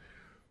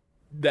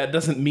 that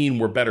doesn't mean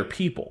we're better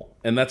people.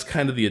 And that's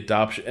kind of the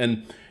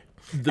adoption.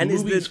 And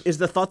is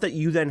the thought that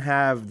you then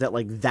have that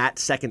like that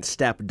second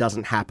step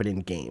doesn't happen in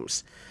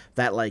games,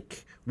 that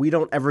like we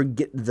don't ever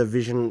get the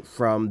vision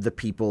from the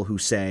people who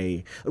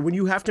say, when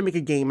you have to make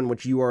a game in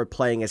which you are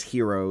playing as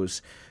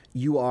heroes,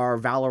 you are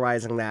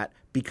valorizing that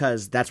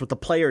because that's what the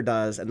player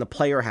does, and the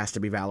player has to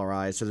be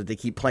valorized so that they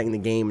keep playing the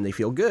game and they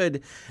feel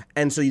good.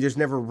 And so there's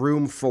never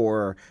room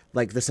for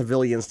like the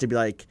civilians to be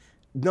like,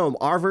 no,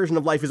 our version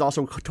of life is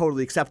also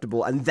totally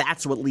acceptable, and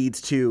that's what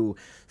leads to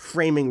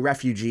framing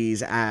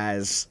refugees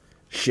as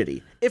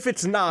shitty. If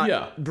it's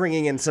not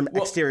bringing in some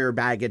exterior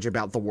baggage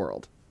about the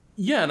world.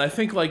 Yeah, and I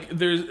think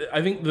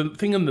the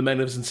thing in The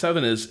Magnificent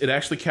Seven is it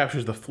actually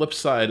captures the flip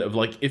side of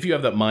like if you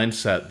have that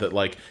mindset that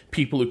like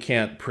people who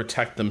can't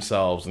protect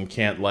themselves and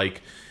can't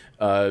like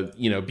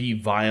be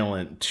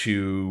violent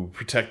to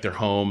protect their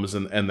homes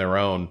and their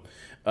own,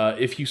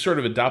 if you sort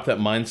of adopt that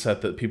mindset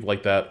that people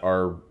like that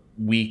are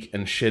weak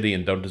and shitty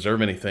and don't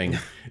deserve anything,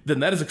 then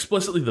that is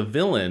explicitly the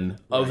villain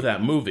of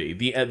that movie.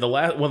 One of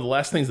the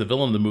last things the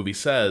villain of the movie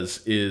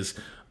says is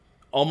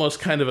almost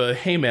kind of a,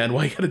 hey man,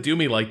 why you gotta do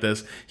me like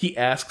this? He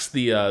asks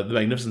the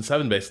Magnificent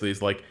Seven basically,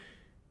 he's like,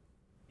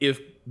 if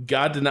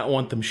God did not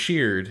want them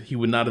sheared, he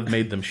would not have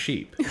made them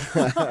sheep.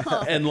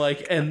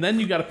 and then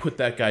you got to put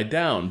that guy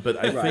down. But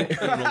I think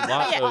in a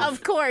lot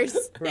of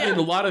course, in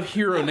a lot of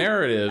hero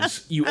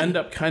narratives, you end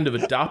up kind of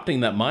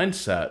adopting that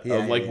mindset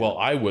of like, well,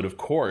 I would of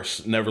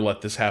course never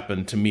let this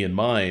happen to me and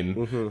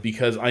mine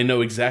because I know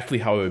exactly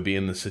how I would be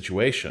in this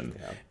situation.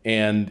 Yeah.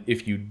 And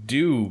if you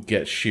do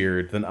get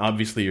sheared, then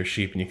obviously you're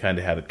sheep and you kind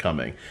of had it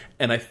coming.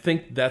 And I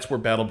think that's where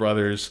Battle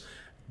Brothers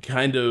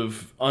kind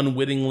of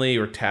unwittingly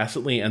or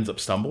tacitly ends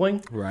up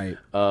stumbling. Right.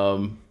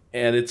 And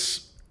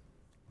it's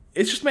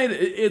made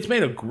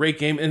a great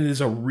game, and it is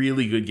a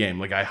really good game.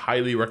 Like I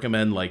highly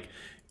recommend like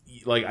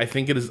I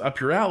think it is up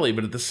your alley,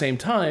 but at the same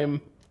time,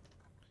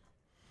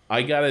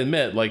 I gotta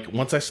admit, like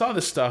once I saw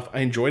this stuff, I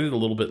enjoyed it a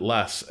little bit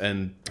less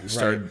and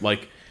started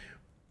like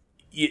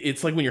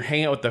it's like when you're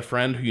hanging out with a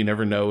friend who you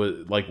never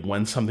know like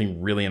when something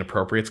really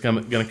inappropriate is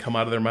gonna come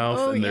out of their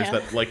mouth, and there's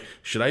that like,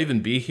 should I even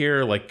be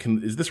here? Like,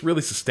 is this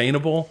really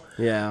sustainable?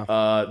 Yeah.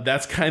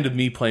 That's kind of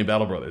me playing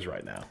Battle Brothers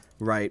right now.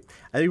 Right.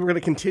 I think we're going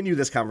to continue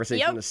this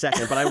conversation in a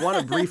second, but I just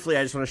want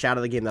to shout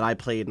out the game that I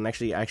played and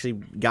actually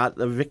got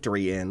a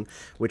victory in,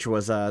 which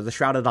was The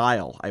Shrouded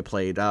Isle. I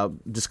played.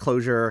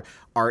 Disclosure,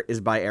 art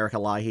is by Eric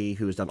Elahi,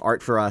 who's done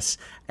art for us,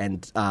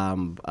 and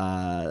Tanya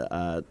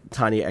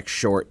X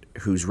Short,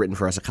 who's written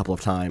for us a couple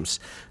of times,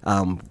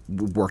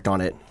 worked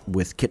on it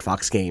with Kit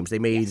Fox Games. They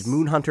made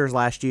Moon Hunters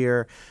last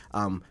year.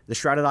 The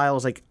Shrouded Isle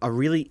is like a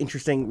really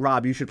interesting...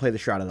 Rob, you should play The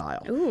Shrouded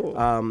Isle.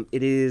 Ooh.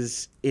 It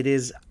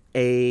is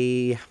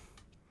a...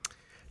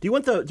 Do you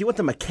want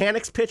the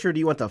mechanics pitch, or do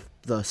you want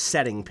the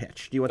setting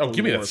pitch? Do you want?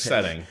 Give me the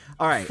setting.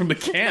 All right. For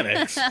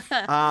mechanics.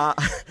 I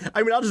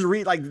mean, I'll just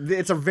read. Like,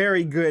 it's a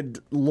very good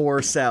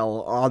lore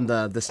cell on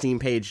the Steam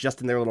page, just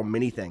in their little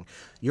mini thing.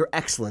 Your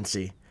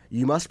Excellency,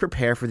 you must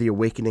prepare for the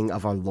awakening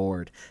of our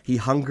Lord. He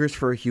hungers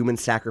for a human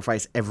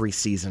sacrifice every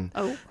season.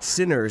 Oh.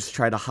 Sinners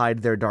try to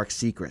hide their dark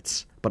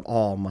secrets, but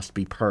all must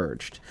be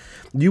purged.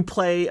 You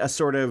play a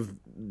sort of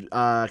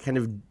kind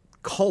of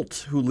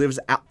cult who lives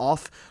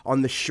off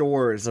on the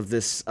shores of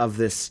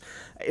this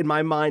in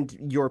my mind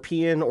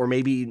European or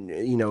maybe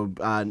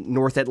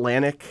North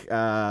Atlantic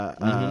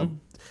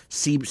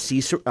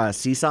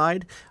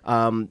seaside,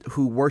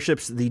 who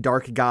worships the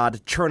dark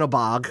god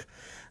Chernobog,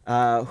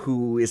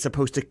 who is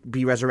supposed to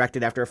be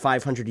resurrected after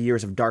 500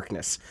 years of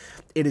darkness.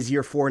 It is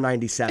year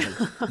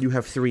 497. You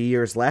have 3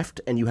 years left,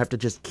 and you have to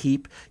just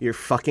keep your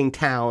fucking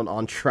town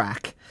on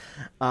track.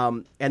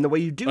 And the way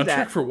you do on that...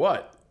 track for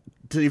what?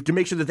 To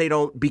make sure that they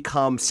don't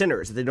become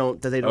sinners, that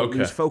they don't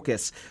lose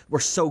focus.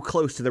 We're so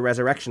close to the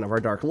resurrection of our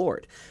Dark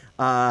Lord.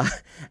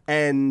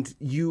 And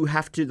you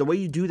have to... The way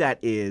you do that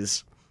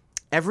is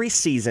every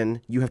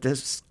season you have to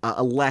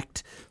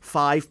elect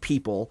 5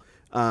 people,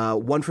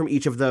 one from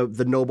each of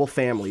the noble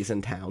families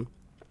in town,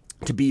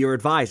 to be your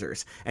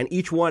advisors, and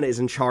each one is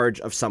in charge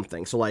of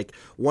something. So, like,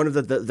 one of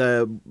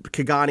the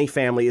Kagani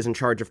family is in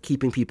charge of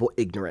keeping people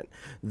ignorant.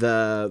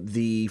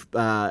 The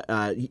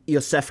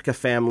Iosefka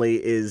family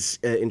is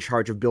in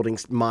charge of building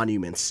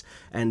monuments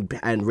and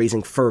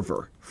raising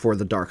fervor for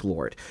the Dark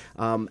Lord.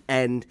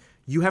 And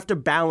you have to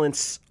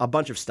balance a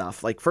bunch of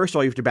stuff. Like, first of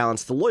all, you have to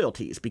balance the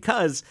loyalties,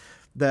 because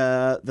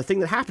the thing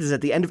that happens is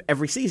at the end of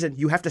every season,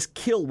 you have to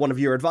kill one of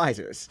your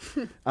advisors,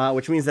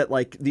 which means that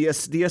like the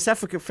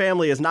Acefika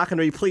family is not going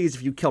to be pleased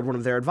if you killed one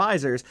of their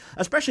advisors,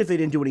 especially if they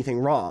didn't do anything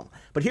wrong.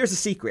 But here's the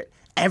secret.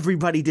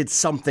 Everybody did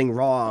something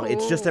wrong.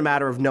 It's just a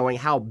matter of knowing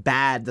how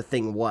bad the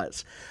thing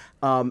was.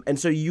 And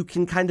so you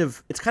can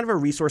it's kind of a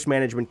resource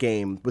management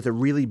game with a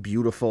really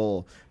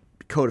beautiful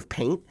coat of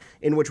paint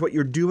in which what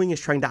you're doing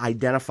is trying to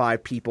identify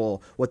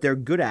people, what they're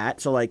good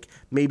at. So like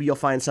maybe you'll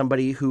find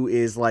somebody who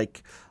is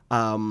like,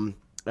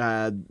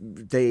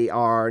 they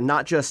are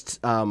not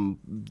just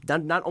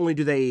not only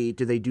do they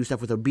do stuff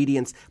with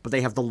obedience, but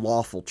they have the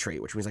lawful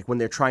trait, which means like when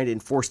they're trying to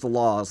enforce the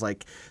laws,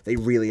 like they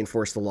really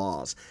enforce the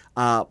laws.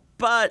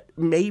 But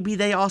maybe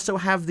they also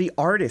have the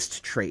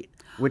artist trait,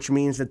 which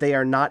means that they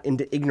are not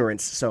into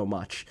ignorance so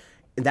much.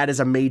 And that is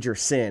a major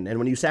sin. And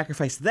when you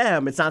sacrifice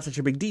them, it's not such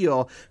a big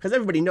deal because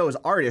everybody knows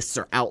artists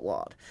are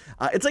outlawed.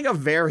 It's like a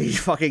very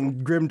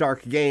fucking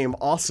grimdark game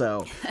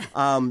also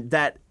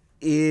that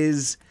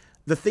is...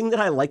 The thing that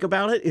I like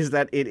about it is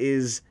that it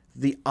is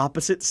the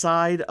opposite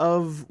side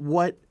of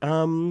what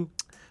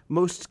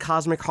most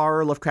cosmic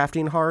horror,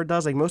 Lovecraftian horror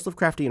does. Like most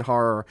Lovecraftian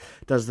horror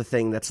does the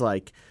thing that's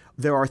like,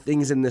 there are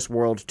things in this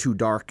world too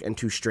dark and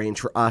too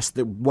strange for us.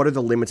 What are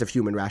the limits of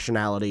human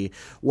rationality?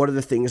 What are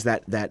the things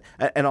that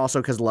and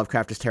also because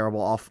Lovecraft is terrible,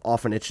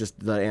 often it's just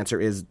the answer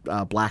is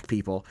black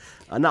people.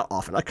 Not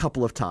often, a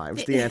couple of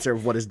times. The answer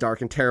of what is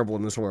dark and terrible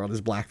in this world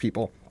is black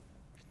people.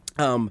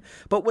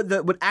 But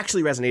what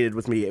actually resonated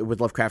with me with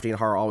Lovecraftian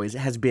horror always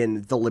has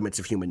been the limits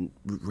of human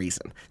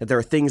reason. That there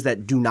are things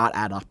that do not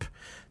add up.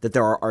 That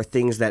there are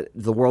things that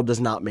the world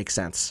does not make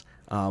sense.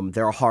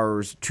 There are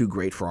horrors too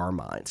great for our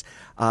minds.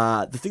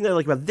 The thing that I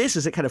like about this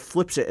is it kind of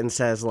flips it and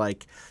says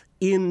like,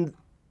 there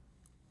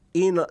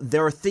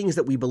are things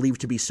that we believe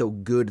to be so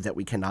good that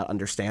we cannot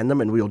understand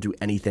them, and we will do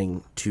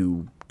anything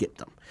to get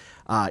them.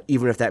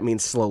 Even if that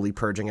means slowly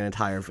purging an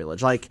entire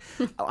village. Like,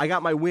 I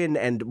got my win,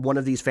 and one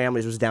of these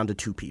families was down to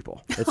 2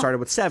 people. It started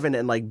with 7,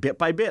 and like bit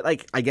by bit,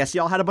 like I guess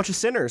y'all had a bunch of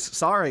sinners.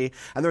 Sorry.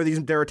 And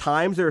there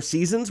are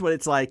seasons when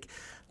it's like,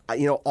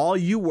 all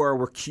you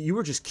were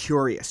just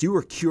curious. You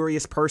were a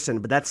curious person,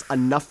 but that's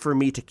enough for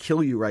me to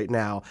kill you right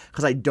now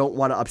because I don't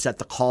want to upset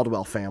the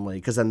Caldwell family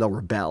because then they'll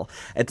rebel.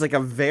 It's like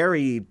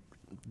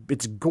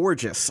it's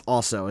gorgeous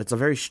also. It's a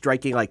very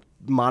striking, like,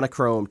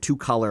 monochrome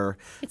 2-color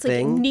it's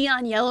thing. Like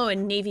neon yellow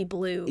and navy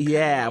blue.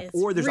 Yeah,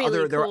 or there's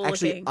really there cool are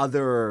actually looking.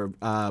 other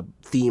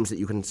themes that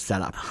you can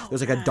set up.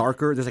 There's like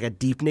there's like a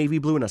deep navy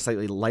blue and a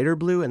slightly lighter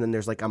blue, and then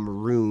there's like a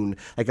maroon,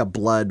 like a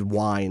blood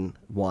wine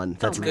one.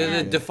 That's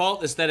the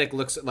default aesthetic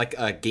looks like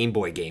a Game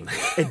Boy game.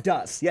 It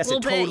does. Yes,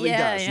 it totally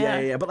does.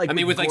 Yeah. But like, I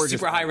mean, with like gorgeous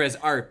super high res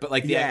art, but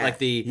like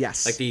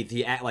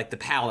the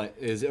palette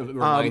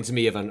reminds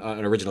me of an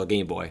original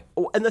Game Boy.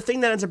 And the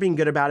thing that ends up being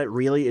good about it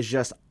really is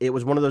just it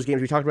was one of those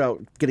games we talked about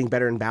getting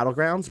better in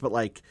Battlegrounds, but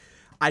like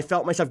I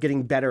felt myself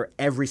getting better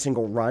every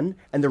single run,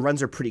 and the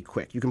runs are pretty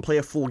quick. You can play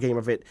a full game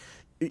of it.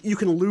 You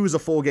can lose a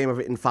full game of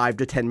it in 5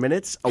 to 10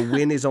 minutes. A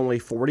win is only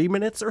 40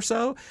 minutes or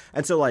so.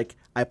 And so, like,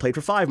 I played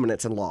for 5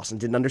 minutes and lost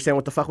and didn't understand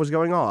what the fuck was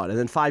going on. And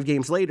then 5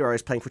 games later, I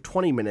was playing for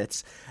 20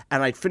 minutes,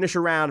 and I'd finish a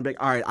round and be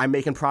like, all right, I'm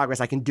making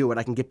progress. I can do it.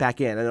 I can get back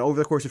in. And over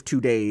the course of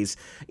 2 days,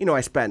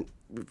 I spent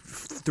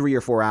 3 or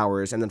 4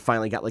 hours and then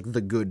finally got, like,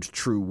 the good,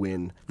 true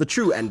win. The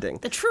true ending.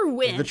 The true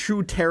win. The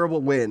true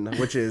terrible win,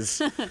 which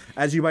is,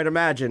 as you might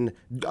imagine,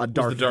 a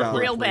Dark God.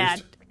 Real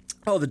bad.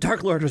 Oh, the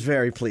Dark Lord was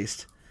very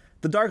pleased.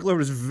 The Dark Lord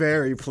was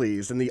very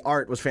pleased, and the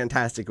art was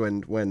fantastic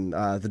when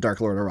the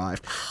Dark Lord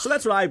arrived. So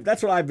that's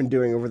what I've been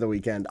doing over the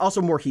weekend.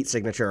 Also, more Heat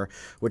Signature,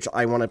 which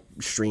I want to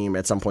stream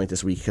at some point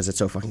this week because it's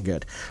so fucking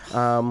good.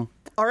 All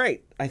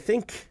right, I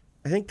think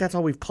that's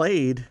all we've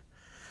played.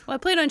 Well, I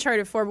played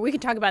Uncharted 4, but we can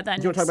talk about that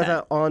next time. You want to talk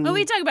about that on? Oh, we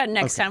can talk about it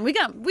next time. We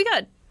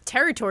got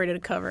territory to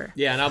cover.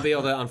 Yeah, and I'll be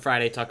able to on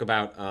Friday talk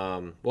about.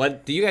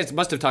 You guys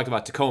must have talked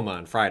about Tacoma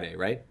on Friday,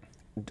 right?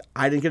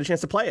 I didn't get a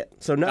chance to play it,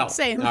 so no.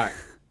 Same. All right.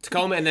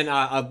 Tacoma, and then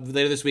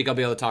later this week I'll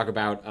be able to talk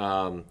about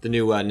the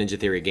new Ninja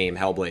Theory game,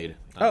 Hellblade.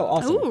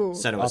 Awesome. Ooh.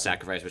 Senua's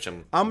Sacrifice, which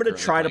I'm going to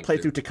try to play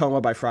through through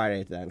Tacoma by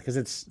Friday then, because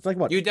it's like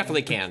what? You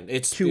definitely can.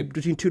 It's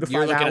between 2 to 5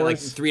 you're looking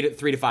hours. at like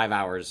 3 to 5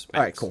 hours. Max.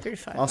 All right, cool. 3 to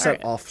 5. I'll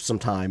set off some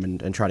time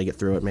and try to get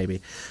through it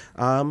maybe.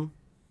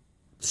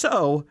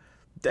 So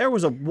there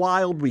was a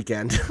wild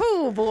weekend.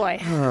 Oh boy.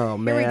 Oh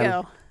man. Here we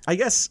go. I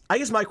guess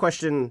my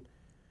question.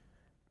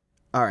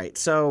 All right,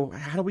 so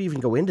how do we even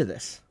go into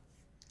this?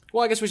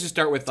 Well, I guess we should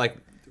start with like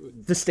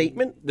the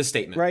statement.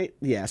 Right?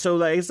 Yeah.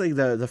 So I guess like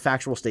the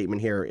factual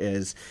statement here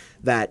is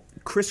that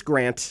Chris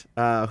Grant,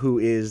 who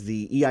is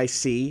the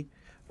EIC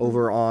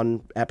over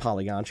at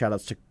Polygon,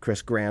 shout-outs to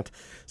Chris Grant,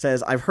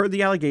 says, I've heard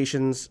the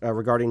allegations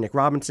regarding Nick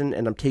Robinson,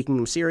 and I'm taking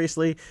them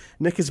seriously.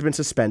 Nick has been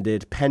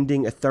suspended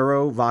pending a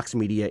thorough Vox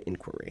Media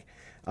inquiry.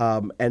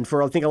 And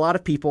for, I think, a lot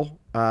of people,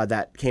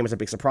 that came as a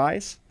big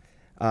surprise.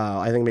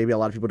 I think maybe a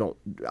lot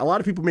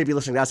of people maybe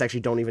listening to us actually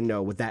don't even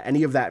know what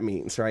any of that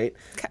means, right?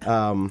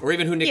 or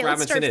even who Nick let's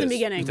Robinson start is. from the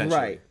beginning.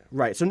 Right.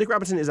 Right. So Nick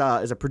Robinson is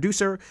a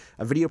producer,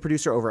 a video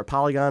producer over at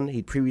Polygon.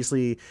 He'd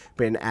previously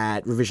been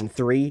at Revision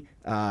 3.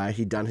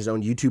 He'd done his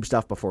own YouTube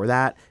stuff before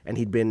that, and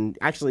he'd been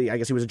actually, I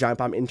guess he was a Giant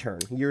Bomb intern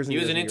years. He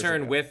was an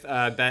intern with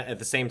Ben at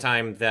the same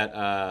time that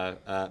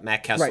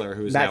Matt Kessler,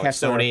 who's now at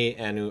Sony,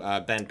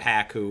 and Ben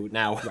Pack, who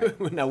now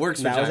now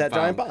works for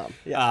Giant Bomb.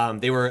 Yeah.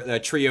 They were a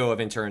trio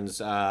of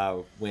interns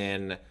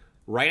when.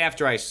 Right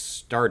after I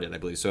started, I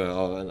believe.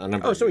 So a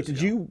number. Oh, so wait, were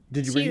you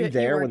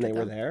there when they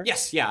were there?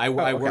 Yes, yeah, I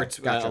worked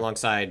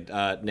alongside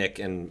Nick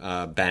and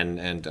Ben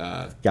and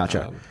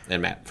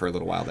and Matt for a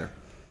little while there.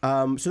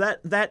 So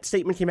that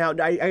statement came out.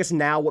 I guess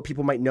now what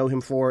people might know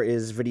him for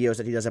is videos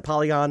that he does at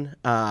Polygon.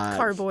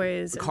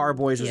 Carboys.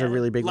 Carboys was a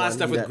really big one. A lot of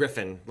stuff with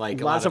Griffin.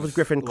 Like a lot of stuff with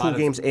Griffin, Cool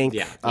Games Inc.,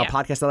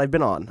 podcast that I've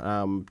been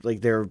on.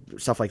 Like their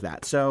stuff like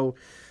that. So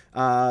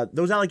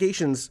those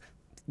allegations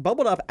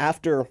bubbled up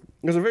after.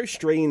 There's a very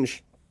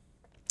strange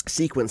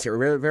sequence here,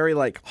 very, very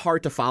like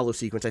hard to follow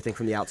sequence, I think,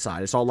 from the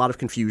outside. I saw a lot of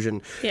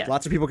confusion. Yeah.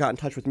 Lots of people got in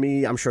touch with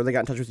me. I'm sure they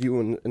got in touch with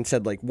you and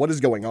said, like, what is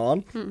going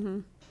on?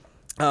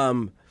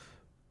 Mm-hmm.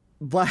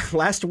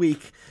 Last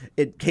week,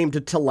 it came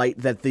to light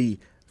that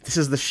this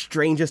is the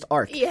strangest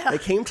arc. Yeah. It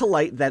came to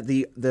light that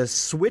the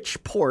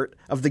Switch port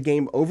of the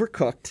game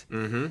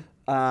Overcooked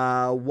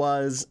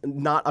was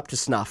not up to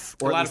snuff.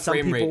 Or a lot of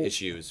frame rate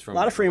issues. A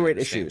lot of frame rate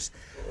issues.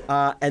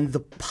 And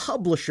the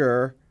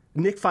publisher...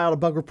 Nick filed a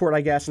bug report,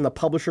 I guess, and the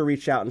publisher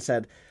reached out and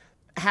said,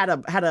 had a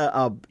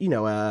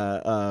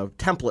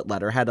template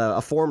letter, had a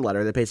form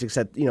letter that basically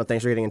said,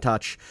 thanks for getting in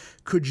touch.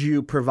 Could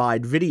you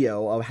provide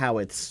video of how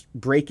it's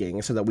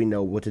breaking so that we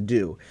know what to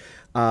do?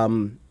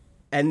 And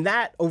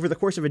that, over the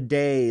course of a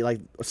day,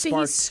 like, sparked...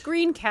 So he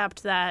screen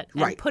capped that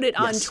and put it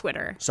on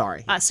Twitter.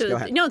 Sorry. Go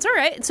ahead. No, it's all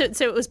right. So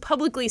it was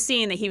publicly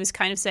seen that he was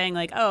kind of saying,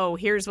 like, oh,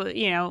 here's what,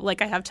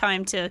 like, I have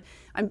time to...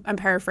 I'm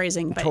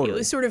paraphrasing, but it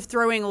was sort of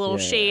throwing a little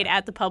shade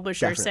at the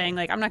publisher, saying,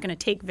 like, I'm not going to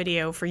take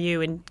video for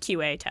you and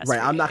QA test.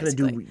 Right, I'm not going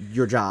to do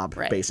your job,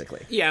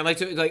 basically. Yeah,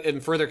 and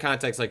in further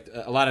context, like,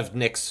 a lot of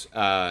Nick's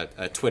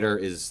Twitter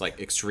is, like,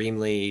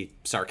 extremely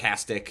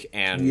sarcastic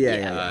and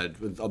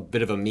with a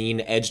bit of a mean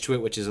edge to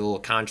it, which is a little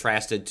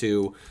contrasted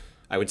to,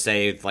 I would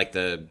say, like,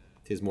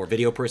 his more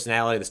video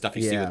personality, the stuff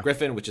you see with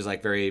Griffin, which is,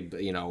 like, very,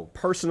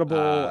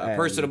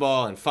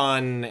 personable and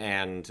fun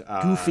and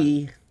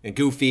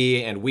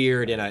goofy and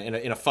weird in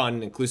a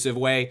fun, inclusive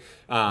way.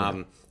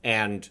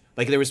 And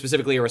like there was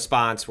specifically a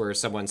response where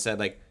someone said,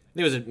 like,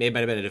 it might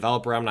have been a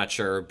developer, I'm not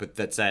sure, but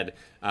that said,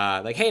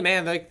 like, hey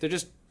man, like they're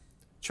just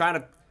trying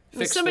to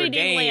fix their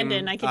game.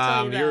 Landon, I can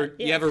tell you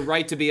that. You have a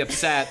right to be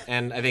upset.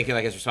 And I think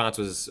like his response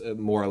was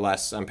more or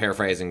less, I'm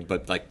paraphrasing,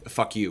 but like,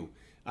 fuck you.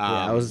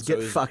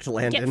 Get fucked,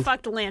 Landon. Get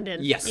fucked,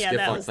 Landon. Yes, get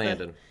fucked,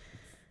 Landon.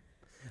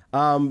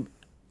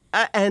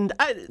 And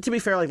to be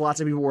fair, like lots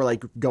of people were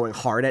like going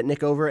hard at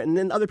Nick over it, and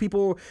then other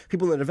people in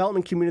the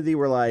development community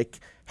were like,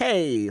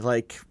 "Hey,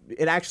 like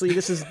it actually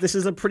this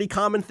is a pretty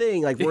common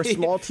thing. Like we're a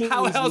small team.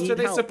 How else are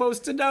they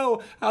supposed to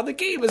know how the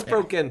game is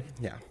broken?"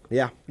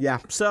 Yeah.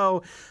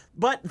 So,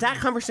 but that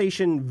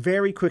conversation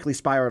very quickly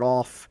spiraled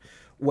off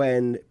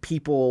when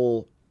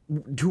people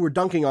who were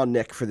dunking on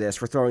Nick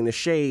for throwing the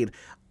shade,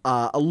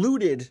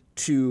 alluded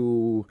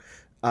to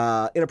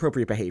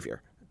inappropriate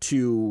behavior.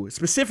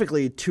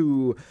 Specifically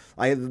to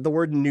the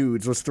word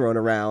nudes was thrown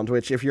around,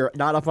 which if you're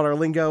not up on our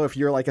lingo, if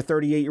you're like a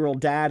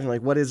 38-year-old dad and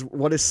like what is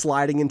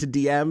sliding into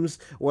DMs,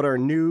 what are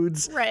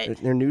nudes? Right.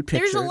 They're nude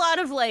pictures. There's a lot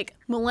of like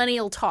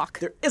millennial talk.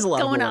 There is a lot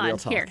going of millennial on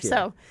talk here.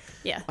 So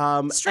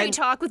straight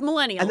talk with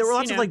millennials. And there were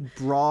lots of like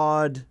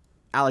broad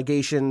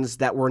allegations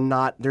that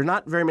they're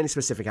not very many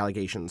specific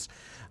allegations.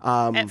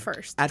 At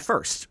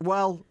first.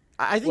 Well,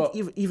 I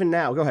think even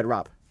now, go ahead,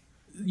 Rob.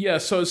 Yeah,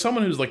 so as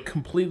someone who's like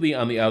completely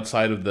on the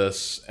outside of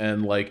this,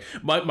 and like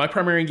my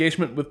primary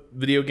engagement with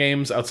video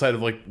games outside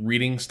of like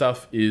reading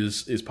stuff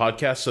is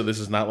podcasts. So this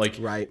is not like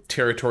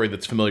territory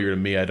that's familiar to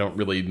me. I don't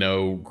really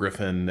know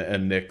Griffin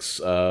and Nick's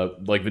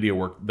like video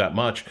work that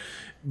much,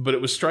 but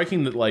it was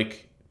striking that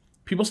like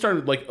people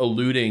started like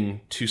alluding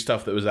to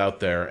stuff that was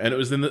out there, and it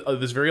was in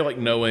this very like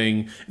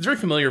knowing. It's very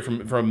familiar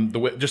from the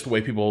way, just the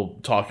way people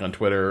talk on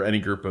Twitter, any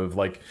group of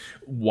like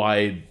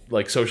wide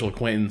like social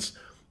acquaintance.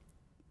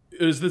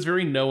 It was this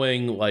very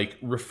knowing, like,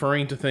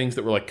 referring to things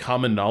that were, like,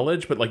 common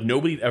knowledge, but, like,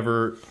 nobody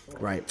ever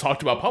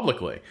talked about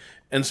publicly.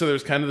 And so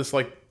there's kind of this,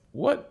 like,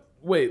 what?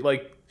 Wait,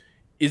 like,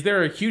 is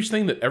there a huge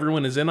thing that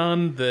everyone is in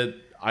on that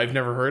I've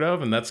never heard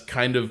of? And that's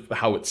kind of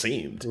how it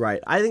seemed.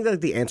 Right. I think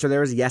that the answer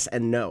there is yes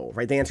and no,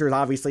 right? The answer is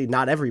obviously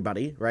not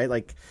everybody, right?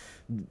 Like,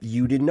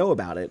 you didn't know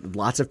about it.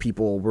 Lots of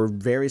people were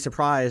very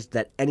surprised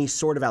that any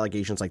sort of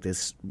allegations like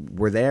this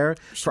were there.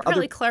 Should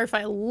probably clarify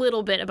a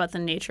little bit about the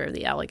nature of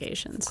the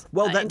allegations.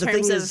 Well, in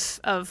terms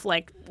of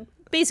like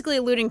basically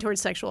alluding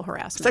towards sexual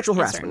harassment. Sexual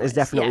harassment is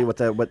definitely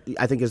what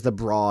I think is the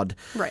broad,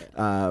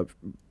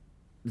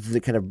 the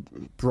kind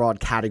of broad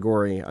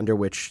category under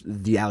which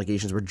the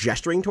allegations were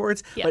gesturing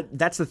towards. Yeah. But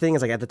that's the thing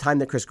is like at the time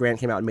that Chris Grant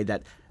came out and made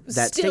that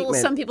statement, still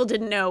some people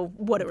didn't know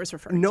what it was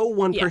referring to. No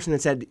one person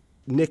had said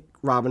Nick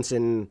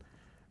Robinson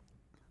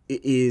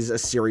is a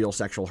serial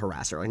sexual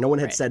harasser. Like no one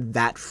had said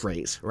that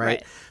phrase,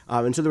 right?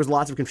 And so there was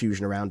lots of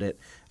confusion around it.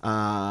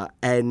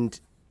 And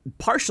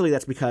partially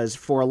that's because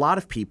for a lot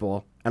of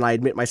people, and I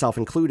admit myself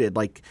included,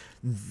 like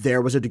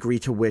there was a degree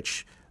to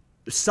which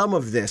some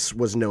of this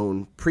was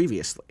known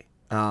previously.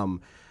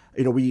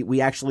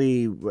 We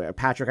actually,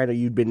 Patrick, I know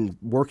you'd been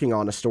working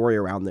on a story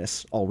around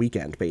this all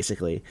weekend,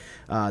 basically,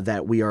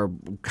 that we are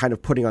kind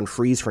of putting on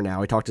freeze for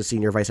now. I talked to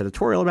Senior Vice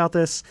Editorial about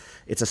this.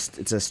 It's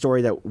a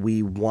story that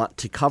we want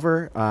to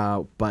cover,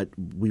 but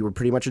we were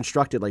pretty much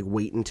instructed, like,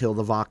 wait until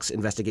the Vox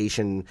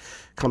investigation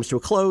comes to a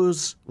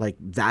close. Like,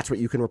 that's what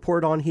you can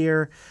report on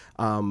here.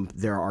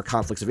 There are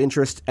conflicts of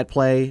interest at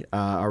play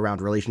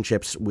around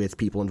relationships with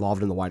people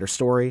involved in the wider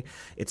story.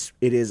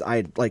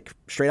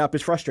 Straight up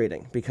is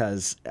frustrating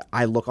because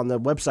I look on the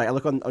website, I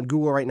look on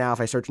Google right now, if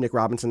I search Nick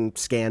Robinson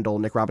scandal,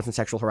 Nick Robinson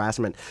sexual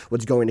harassment,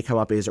 what's going to come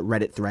up is a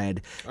Reddit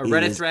thread.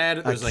 There's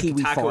like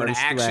Kotaku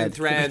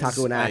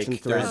and Action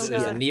threads.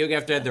 There's a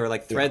NeoGAF thread. There were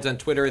like threads on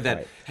Twitter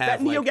that have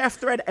that NeoGAF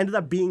thread ended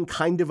up being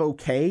kind of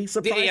okay,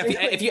 surprisingly.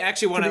 If you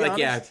actually want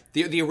to,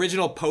 the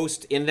original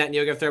post in that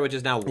NeoGAF thread, which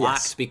is now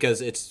locked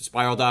because it's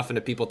spiraled off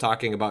into people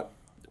talking about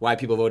why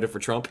people voted for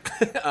Trump.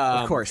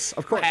 Of course.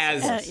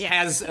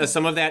 Has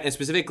some of that, and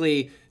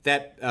specifically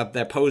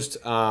that post,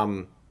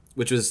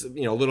 which was a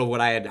little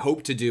what I had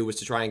hoped to do was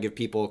to try and give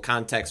people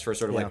context for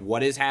sort of like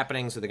what is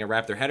happening so they can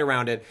wrap their head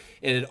around it.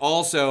 And it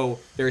also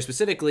very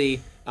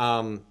specifically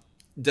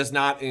does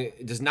not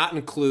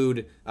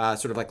include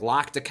sort of like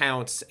locked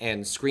accounts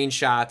and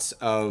screenshots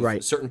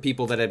of certain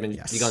people that had been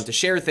begun to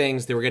share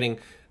things. They were getting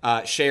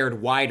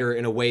shared wider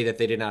in a way that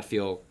they did not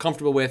feel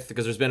comfortable with,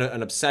 because there's been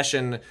an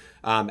obsession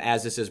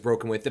as this is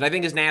broken with that I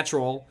think is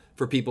natural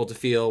for people to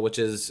feel, which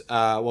is,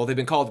 they've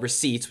been called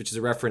receipts, which is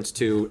a reference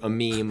to a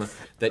meme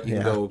that you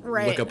can go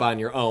look up on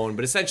your own.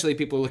 But essentially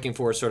people are looking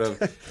for sort of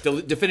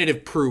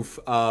definitive proof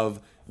of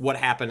what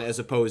happened as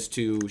opposed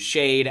to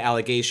shade,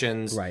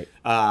 allegations, vague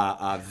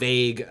comments.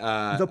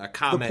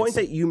 The point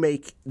that you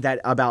make that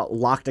about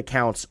locked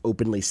accounts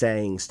openly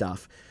saying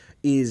stuff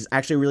is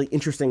actually a really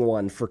interesting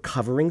one for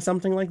covering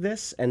something like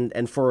this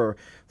and for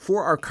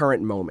our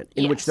current moment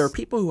in which there are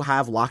people who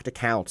have locked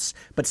accounts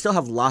but still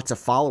have lots of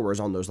followers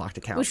on those locked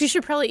accounts. Which we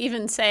should probably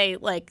even say,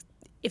 like,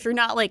 if you're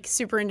not like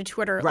super into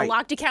Twitter, a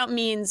locked account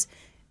means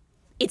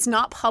it's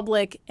not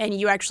public and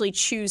you actually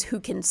choose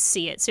who can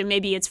see it. So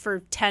maybe it's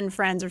for 10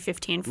 friends or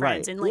 15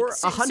 friends. And like, or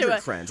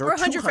 100 friends or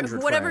 200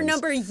 friends. Whatever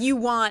number you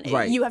want,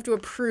 you have to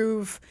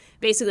approve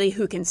basically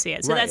who can see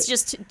it. So that's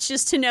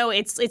just to know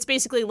it's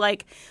basically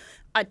like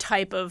a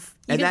type of,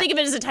 you can think of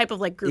it as a type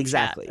of like group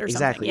chat or something.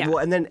 Exactly. Yeah. Well,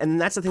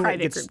 and that's the thing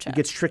Private that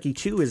gets tricky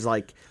too is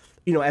like,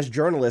 as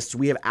journalists,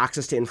 we have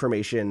access to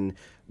information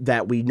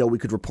that we know we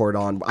could report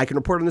on. I can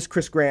report on this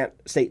Chris Grant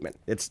statement.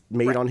 It's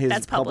made on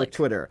his public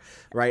Twitter,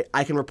 right?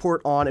 I can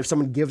report on, if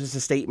someone gives us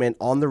a statement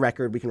on the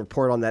record, we can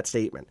report on that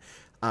statement.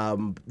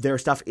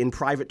 There's stuff in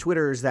private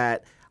Twitters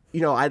that, I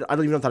don't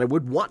even know that I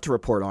would want to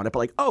report on it, but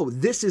like, oh,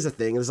 this is a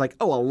thing. It's like,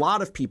 oh, a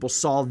lot of people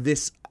saw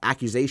this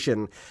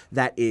accusation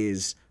that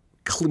is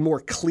more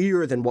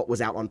clear than what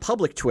was out on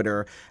public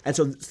Twitter. And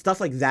so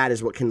stuff like that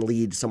is what can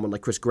lead someone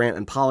like Chris Grant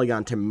and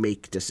Polygon to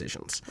make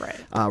decisions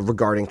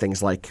regarding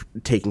things like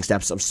taking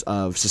steps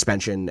of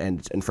suspension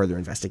and further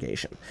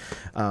investigation.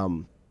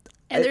 And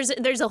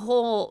there's a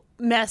whole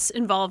mess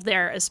involved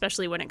there,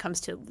 especially when it comes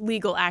to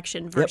legal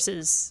action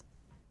versus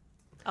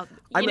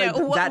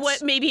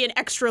what may be an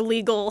extra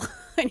legal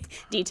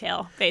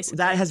detaal, basically.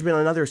 That has been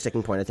another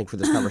sticking point, I think, for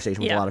this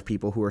conversation with a lot of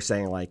people who are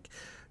saying, like,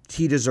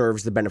 he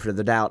deserves the benefit of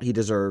the doubt. He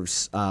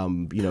deserves,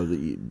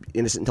 the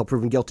innocent until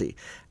proven guilty.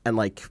 And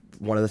like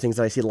one of the things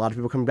that I see a lot of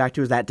people coming back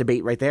to is that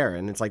debate right there.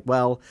 And it's like,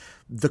 well,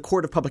 the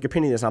court of public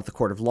opinion is not the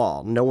court of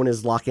law. No one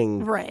is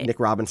locking Nick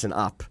Robinson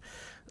up,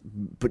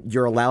 but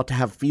you're allowed to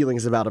have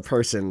feelings about a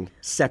person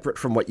separate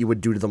from what you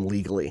would do to them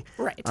legally.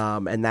 Right.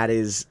 And that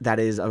is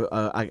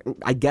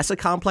I guess a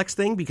complex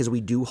thing, because we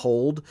do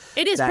hold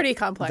pretty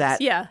complex.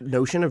 That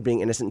notion of being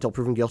innocent until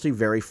proven guilty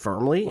very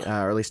firmly,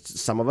 or at least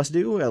some of us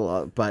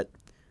do. But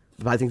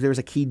I think there's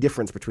a key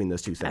difference between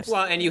those two things.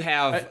 Well, and you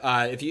have,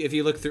 if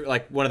you look through,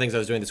 like, one of the things I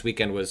was doing this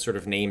weekend was sort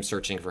of name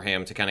searching for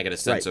him to kind of get a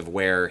sense of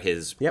where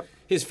his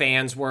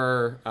fans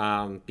were,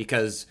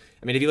 because,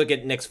 I mean, if you look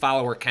at Nick's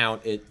follower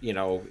count, it,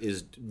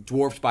 is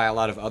dwarfed by a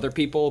lot of other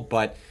people,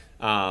 but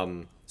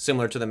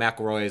similar to the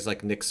McElroys,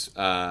 like Nick's,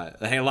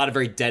 a lot of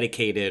very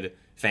dedicated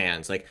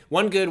fans. Like,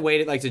 one good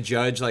way to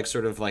judge like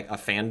sort of like a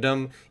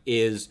fandom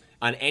is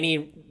on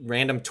any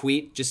random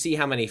tweet, just see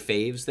how many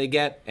faves they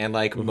get. And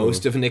like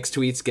most of Nick's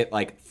tweets get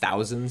like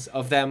thousands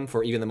of them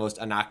for even the most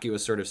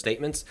innocuous sort of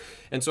statements.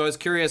 And so I was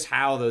curious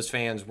how those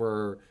fans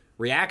were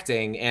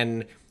reacting.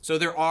 And So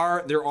there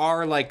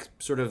are like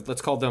sort of,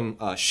 let's call them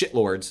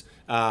shitlords,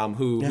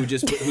 who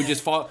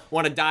just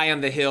want to die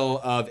on the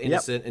hill of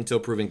innocent until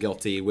proven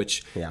guilty,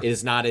 which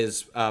is not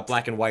as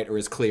black and white or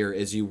as clear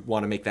as you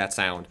want to make that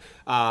sound.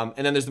 And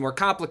then there's the more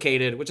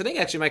complicated, which I think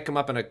actually might come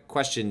up in a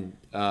question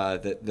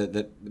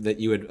that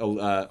you had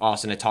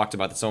Austin had talked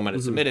about that someone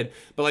had submitted.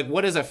 But like,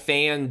 what does a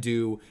fan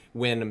do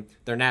when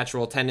their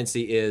natural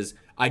tendency is,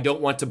 I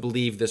don't want to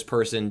believe this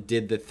person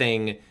did the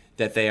thing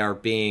that they are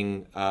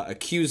being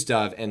accused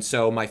of, and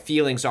so my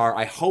feelings are,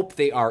 I hope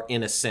they are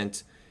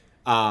innocent,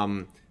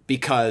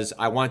 because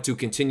I want to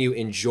continue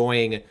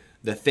enjoying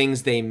the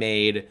things they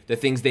made, the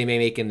things they may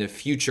make in the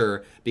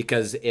future,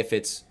 because if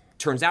it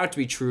turns out to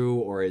be true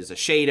or is a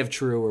shade of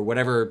true or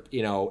whatever,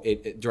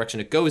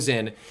 direction it goes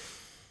in,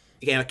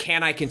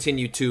 can I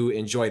continue to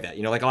enjoy that?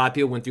 Like a lot of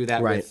people went through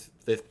that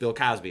with Bill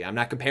Cosby. I'm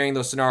not comparing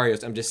those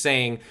scenarios. I'm just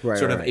saying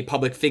a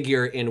public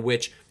figure in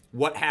which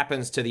what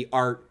happens to the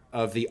art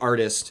of the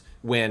artist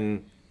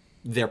when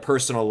their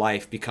personal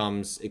life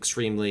becomes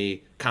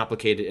extremely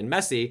complicated and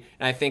messy.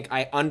 And I think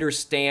I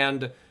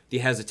understand the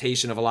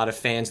hesitation of a lot of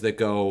fans that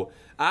go,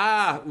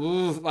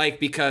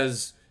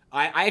 because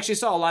I actually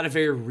saw a lot of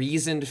very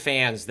reasoned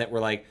fans that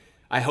were like,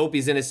 I hope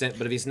he's innocent,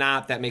 but if he's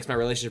not, that makes my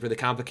relationship really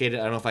complicated.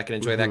 I don't know if I can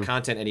enjoy that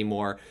content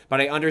anymore.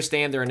 But I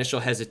understand their initial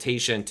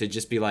hesitation to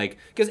just be like,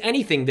 because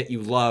anything that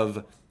you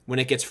love, when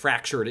it gets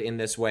fractured in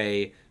this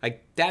way,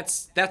 like that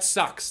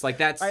sucks. Like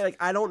that's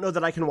I don't know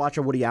that I can watch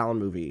a Woody Allen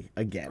movie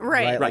again.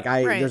 Right.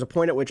 There's a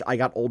point at which I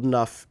got old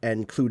enough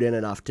and clued in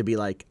enough to be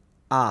like,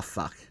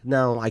 fuck,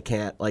 no, I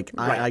can't. Like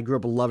I grew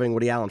up loving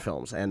Woody Allen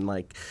films, and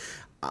like,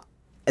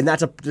 and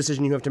that's a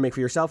decision you have to make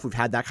for yourself. We've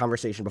had that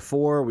conversation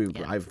before.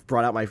 I've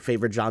brought out my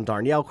favorite John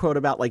Darnielle quote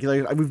about like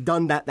we've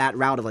done that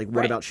route of like,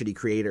 what about shitty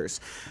creators?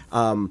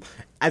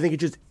 I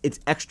think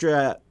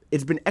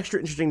it's been extra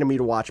interesting to me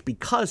to watch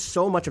because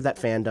so much of that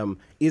fandom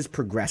is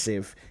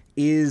progressive,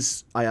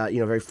 is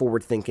very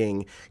forward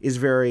thinking, is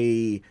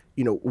very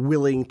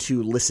willing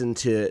to listen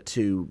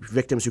to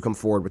victims who come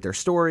forward with their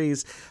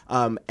stories,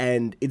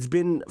 and it's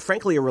been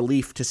frankly a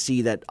relief to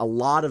see that a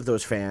lot of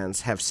those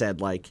fans have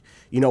said like,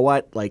 you know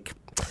what, like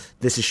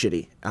this is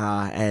shitty,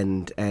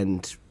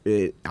 and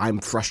I'm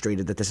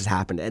frustrated that this has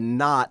happened, and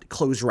not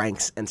close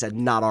ranks and said,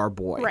 not our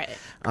boy. Right.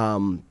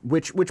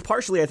 Which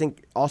partially I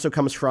think also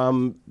comes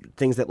from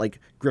things that like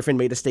Griffin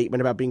made a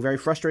statement about being very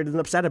frustrated and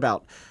upset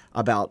about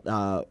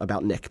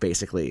Nick,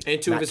 basically.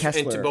 And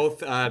to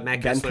both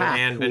Matt Kessler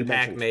and Ben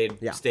Pack made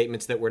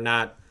statements that were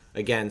not,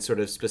 again, sort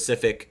of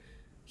specific,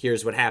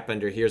 here's what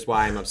happened or here's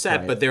why I'm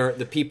upset, but they're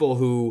the people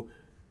who,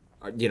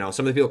 some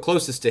of the people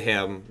closest to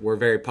him were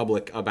very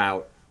public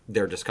about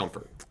their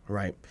discomfort.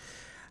 Right.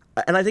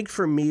 And I think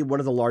for me,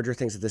 one of the larger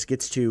things that this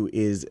gets to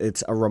is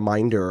it's a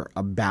reminder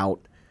about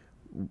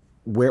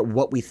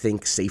what we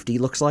think safety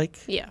looks like.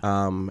 Yeah.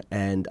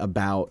 And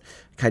about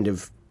kind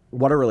of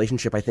what a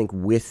relationship I think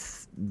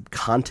with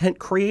content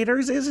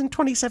creators is in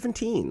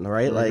 2017,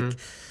 right? Like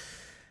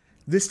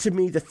this, to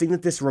me, the thing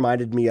that this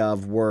reminded me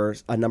of were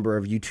a number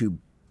of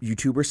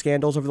YouTuber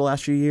scandals over the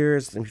last few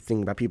years. I'm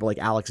thinking about people like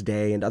Alex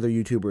Day and other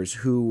YouTubers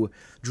who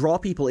draw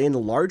people in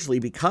largely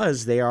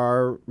because they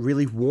are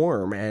really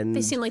warm and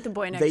they seem like the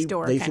boy next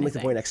door. They seem like the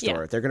boy next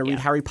door. They're going to read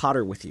Harry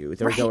Potter with you.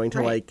 They're going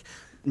to like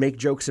make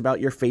jokes about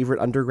your favorite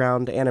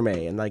underground anime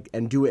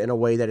and do it in a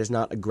way that is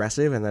not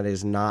aggressive and that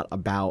is not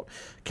about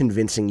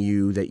convincing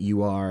you that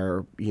you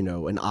are,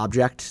 an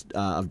object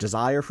of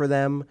desire for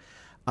them.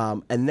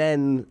 And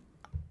then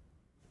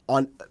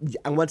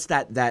once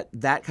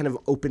that kind of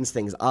opens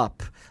things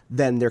up,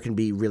 then there can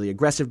be really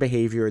aggressive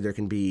behavior, there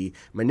can be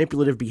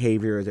manipulative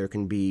behavior, there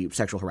can be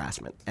sexual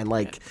harassment. And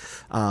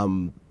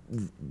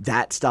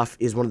that stuff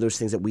is one of those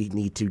things that we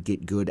need to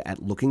get good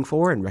at looking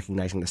for and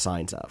recognizing the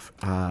signs of.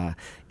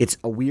 It's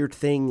a weird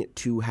thing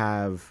to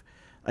have.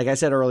 Like I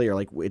said earlier,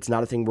 like it's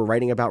not a thing we're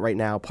writing about right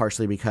now,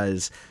 partially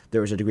because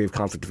there was a degree of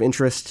conflict of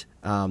interest.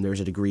 There was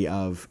a degree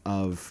of,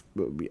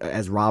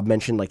 as Rob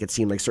mentioned, like it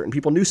seemed like certain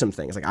people knew some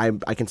things.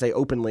 Like I can say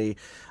openly,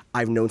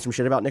 I've known some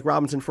shit about Nick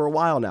Robinson for a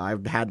while now.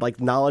 I've had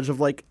like knowledge of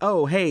like,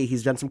 oh, hey,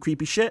 he's done some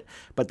creepy shit.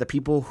 But the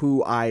people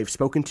who I've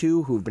spoken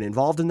to who've been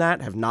involved in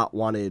that have not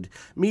wanted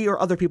me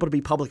or other people to be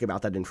public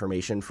about that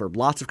information for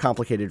lots of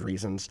complicated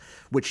reasons,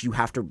 which you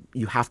have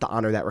to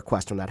honor that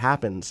request when that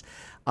happens.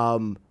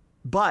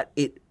 But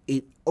it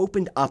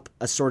opened up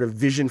a sort of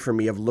vision for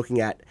me of looking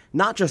at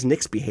not just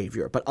Nick's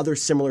behavior, but other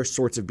similar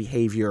sorts of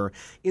behavior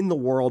in the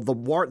world, the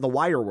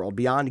wider world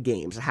beyond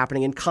games,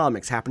 happening in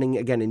comics, happening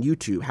again in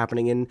YouTube,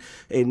 happening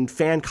in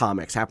fan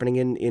comics, happening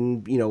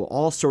in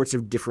all sorts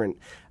of different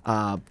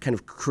kind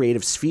of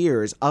creative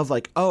spheres of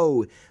like,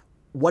 oh,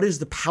 what is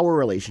the power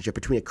relationship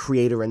between a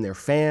creator and their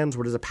fans?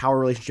 What is the power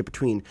relationship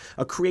between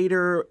a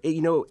creator,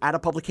 at a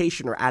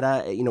publication or at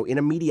a, in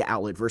a media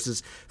outlet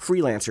versus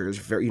freelancers,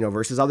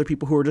 versus other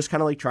people who are just kind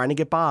of like trying to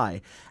get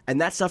by.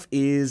 And that stuff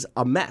is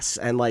a mess.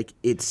 And like,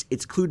 it's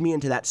clued me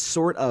into that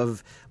sort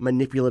of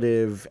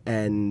manipulative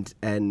and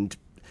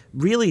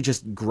really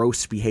just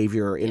gross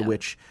behavior in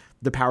which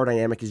the power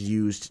dynamic is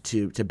used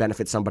to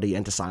benefit somebody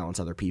and to silence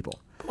other people.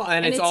 Well,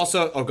 and it's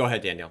also. Oh, go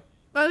ahead, Danielle.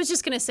 I was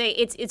just going to say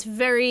it's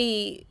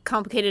very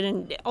complicated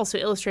and also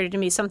illustrated to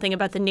me something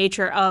about the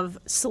nature of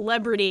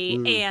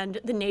celebrity and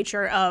the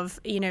nature of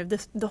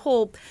the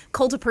whole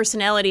cult of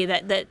personality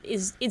that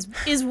is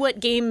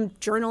what game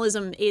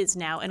journalism is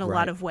now in a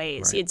lot of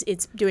ways. Right.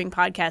 It's doing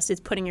podcasts,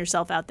 it's putting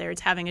yourself out there, it's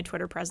having a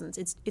Twitter presence,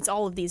 it's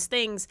all of these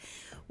things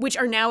which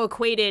are now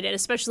equated, and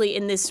especially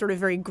in this sort of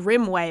very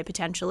grim way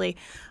potentially,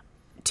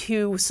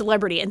 to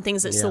celebrity and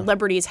things that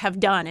celebrities have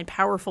done and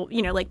powerful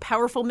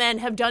men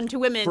have done to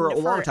women for a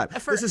long time.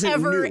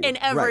 Forever and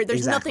ever. Right,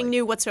 There's nothing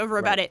new whatsoever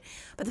about it.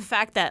 But the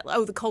fact that,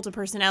 the cult of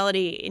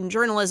personality in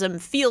journalism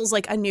feels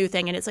like a new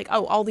thing, and it's like,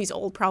 all these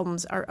old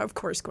problems are of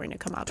course going to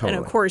come up and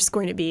of course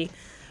going to be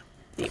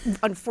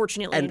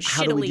unfortunately and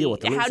how do we deal with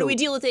them? How do we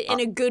deal with it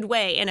in a good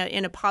way,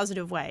 in a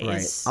positive way?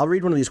 Right. I'll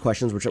read one of these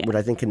questions, which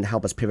I think can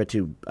help us pivot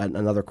to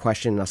another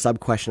question, a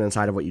sub-question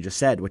inside of what you just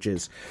said, which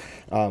is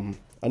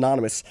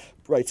Anonymous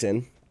writes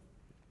in,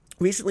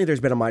 recently there's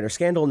been a minor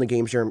scandal in the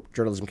games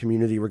journalism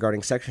community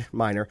regarding sexual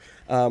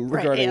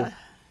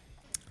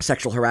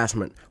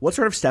harassment. What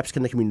sort of steps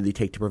can the community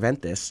take to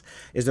prevent this?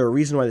 Is there a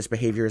reason why this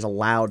behavior is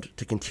allowed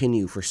to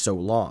continue for so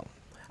long?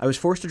 I was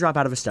forced to drop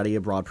out of a study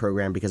abroad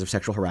program because of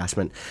sexual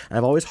harassment, and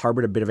I've always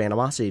harbored a bit of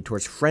animosity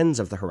towards friends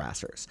of the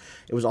harassers.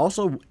 It was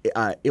also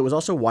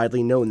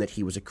widely known that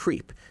he was a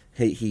creep.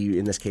 He,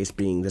 in this case,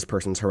 being this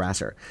person's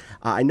harasser.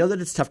 I know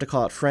that it's tough to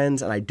call out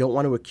friends, and I don't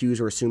want to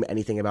accuse or assume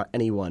anything about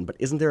anyone, but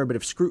isn't there a bit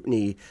of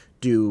scrutiny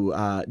due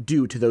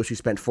to those who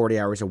spent 40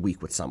 hours a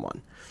week with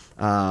someone?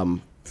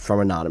 From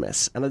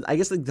Anonymous. And I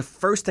guess the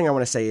first thing I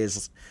want to say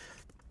is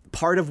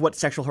part of what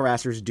sexual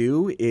harassers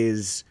do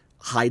is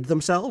hide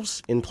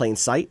themselves in plain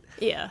sight.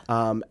 Yeah.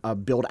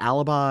 Build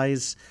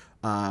alibis.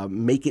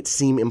 Make it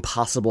seem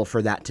impossible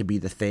for that to be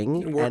the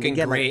thing. Work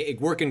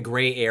in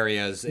gray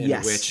areas in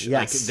which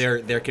like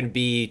there can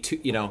be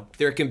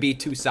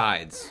two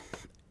sides.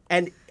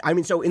 And I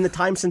mean, so in the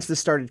time since this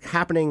started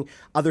happening,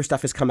 other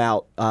stuff has come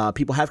out.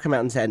 People have come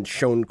out and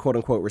shown quote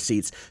unquote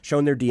receipts,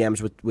 shown their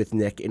DMs with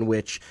Nick, in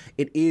which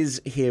it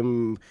is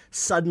him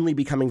suddenly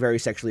becoming very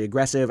sexually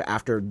aggressive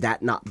after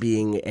that not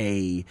being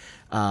an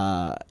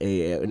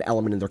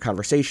element in their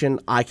conversation.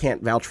 I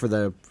can't vouch for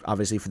the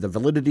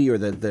validity or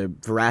the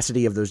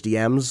veracity of those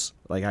DMs.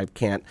 Like I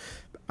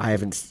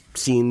haven't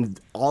seen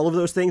all of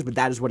those things, but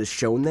that is what is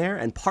shown there.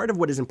 And part of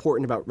what is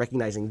important about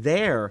recognizing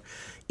there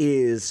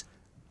is,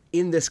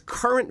 in this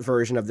current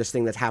version of this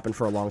thing that's happened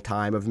for a long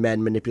time, of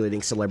men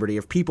manipulating celebrity,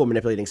 of people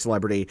manipulating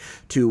celebrity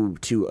to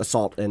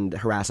assault and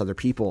harass other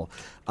people,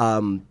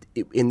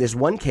 in this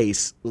one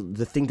case,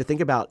 the thing to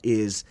think about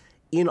is,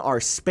 in our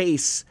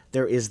space,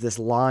 there is this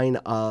line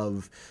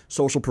of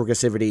social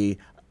progressivity,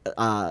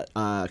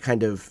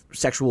 kind of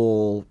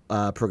sexual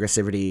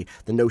progressivity,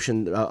 the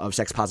notion of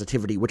sex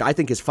positivity, which I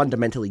think is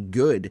fundamentally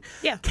good,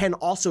 can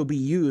also be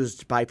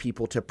used by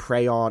people to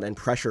prey on and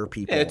pressure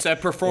people. It's a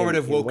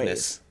performative wokeness.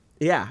 Ways.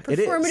 Yeah, it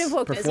is.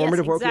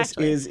 Performative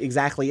wokeness is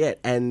exactly it.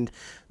 And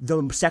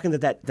the second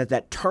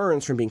that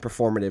turns from being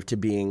performative to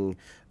being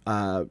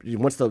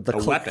once the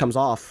clip comes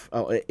off,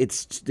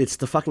 it's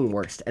the fucking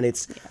worst. And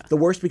it's the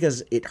worst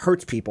because it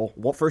hurts people.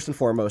 Well, first and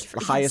foremost, the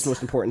highest,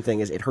 most important thing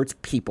is it hurts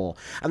people.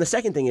 And the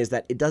second thing is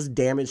that it does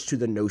damage to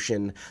the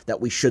notion that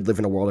we should live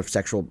in a world of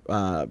sexual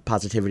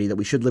positivity, that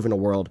we should live in a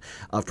world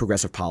of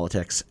progressive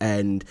politics.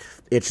 And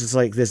it's just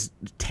like this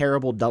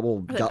terrible double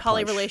gut punch.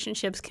 Poly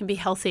relationships can be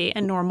healthy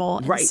and normal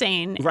and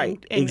sane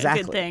and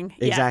exactly. a good thing.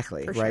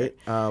 Exactly, yeah, right?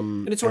 Sure.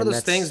 And it's one of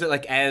those things that,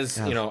 like, as,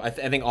 I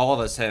think all of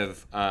us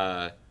have...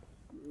 that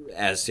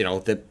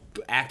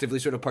actively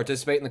sort of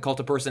participate in the cult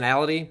of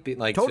personality,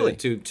 like totally.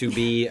 to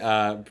be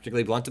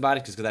particularly blunt about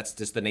it, because that's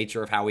just the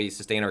nature of how we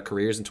sustain our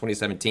careers in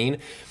 2017.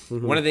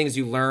 Mm-hmm. One of the things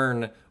you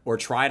learn or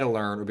try to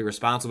learn or be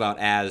responsible about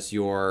as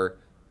your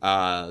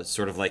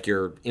sort of like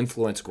your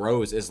influence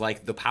grows is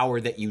like the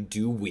power that you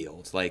do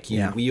wield. Like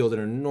you wield an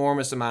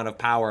enormous amount of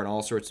power in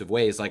all sorts of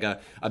ways. Like a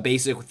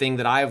basic thing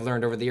that I've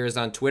learned over the years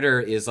on Twitter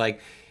is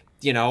like,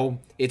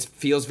 it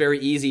feels very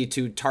easy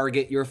to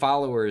target your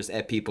followers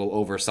at people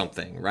over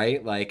something,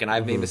 right? Like, and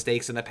I've made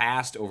mistakes in the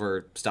past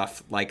over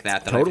stuff like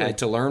that I've had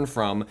to learn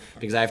from,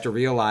 because I have to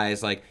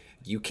realize, like,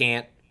 you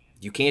can't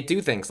do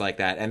things like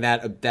that. And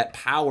that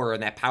power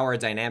and that power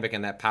dynamic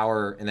and that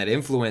power and that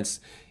influence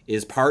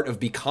is part of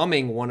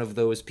becoming one of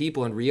those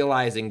people and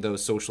realizing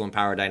those social and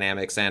power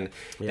dynamics. And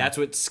that's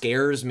what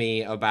scares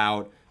me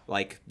about,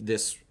 like,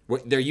 this.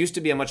 There used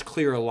to be a much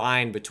clearer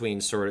line between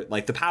sort of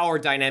like the power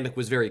dynamic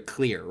was very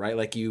clear, right?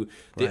 Like even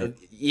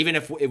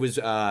if it was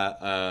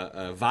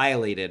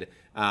violated,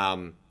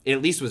 it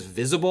at least was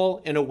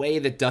visible in a way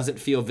that doesn't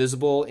feel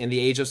visible in the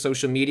age of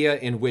social media,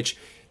 in which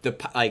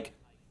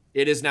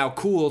it is now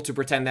cool to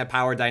pretend that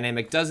power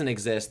dynamic doesn't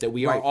exist, that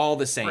we are all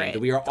the same, that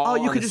we are all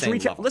you could just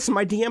reach out. Listen,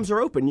 my DMs are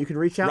open. You can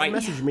reach out and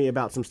message me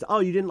about some stuff. Oh,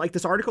 you didn't like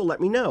this article?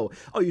 Let me know.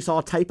 Oh, you saw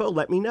a typo?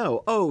 Let me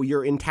know. Oh,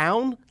 you're in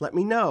town? Let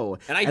me know.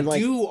 And I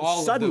do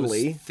all of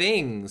those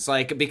things,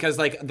 like, because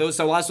like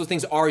a lot of those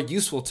things are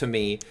useful to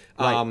me.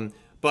 But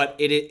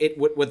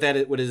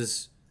what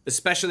is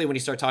especially when you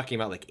start talking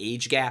about like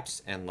age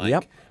gaps and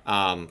like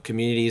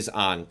communities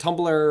on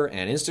Tumblr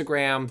and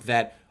Instagram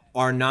that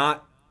are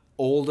not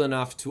old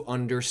enough to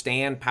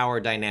understand power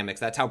dynamics.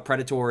 That's how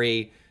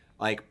predatory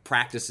like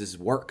practices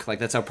work. Like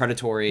that's how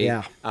predatory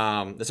that's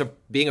how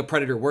being a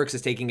predator works,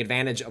 is taking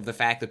advantage of the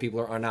fact that people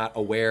are not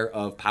aware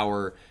of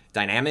power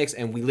dynamics.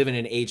 And we live in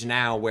an age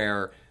now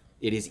where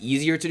it is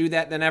easier to do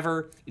that than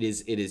ever. It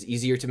is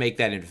easier to make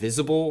that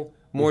invisible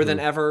more than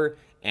ever.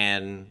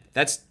 And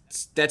that's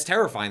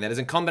terrifying. That is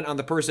incumbent on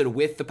the person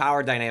with the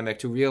power dynamic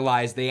to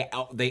realize they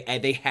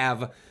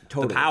have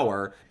the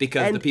power,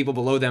 because the people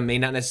below them may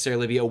not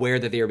necessarily be aware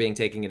that they are being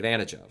taken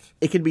advantage of.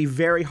 It can be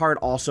very hard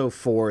also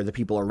for the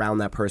people around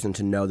that person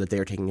to know that they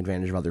are taking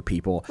advantage of other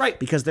people. Right.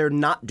 Because they're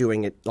not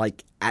doing it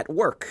like at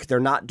work. They're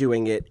not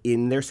doing it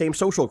in their same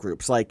social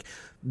groups. Like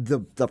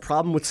the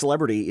problem with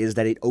celebrity is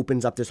that it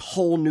opens up this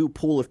whole new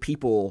pool of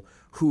people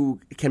who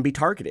can be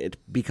targeted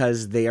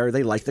because they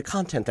like the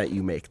content that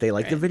you make. They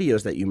like the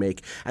videos that you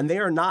make. And they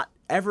are not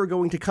ever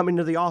going to come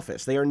into the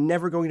office. They are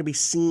never going to be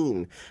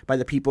seen by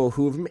the people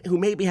who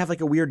maybe have like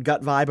a weird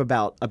gut vibe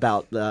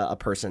about a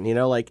person, you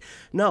know, like,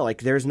 no,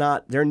 like they're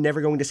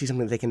never going to see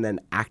something that they can then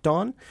act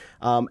on.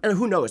 And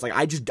who knows? Like,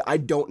 I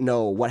don't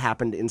know what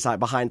happened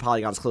behind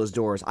Polygon's closed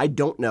doors. I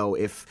don't know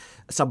if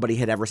somebody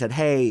had ever said,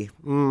 hey,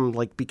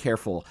 like, be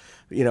careful,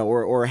 you know,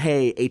 or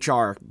hey,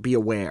 HR, be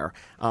aware.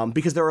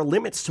 Because there are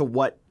limits to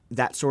what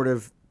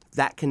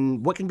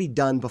what can be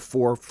done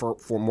before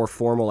for more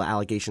formal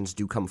allegations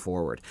do come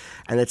forward.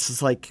 And it's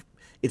just like,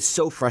 it's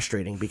so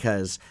frustrating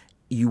because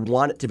you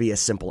want it to be as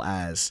simple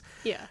as,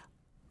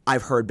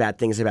 I've heard bad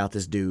things about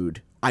this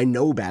dude. I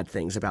know bad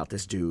things about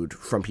this dude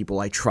from people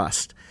I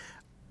trust.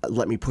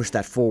 Let me push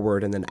that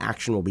forward and then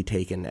action will be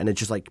taken. And it's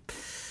just like,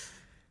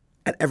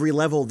 at every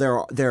level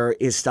there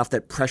is stuff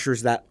that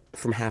pressures that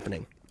from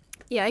happening.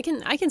 Yeah, I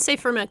can say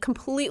from a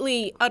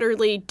completely,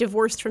 utterly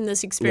divorced from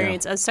this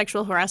experience, a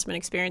sexual harassment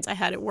experience I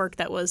had at work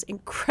that was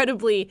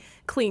incredibly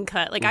clean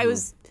cut. Like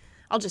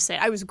I'll just say,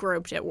 I was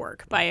groped at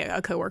work by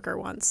a coworker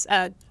once,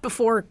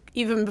 before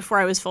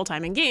I was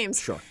full-time in games.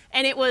 Sure.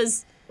 And it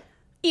was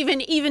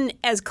even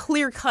as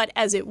clear cut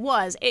as it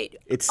was,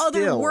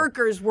 other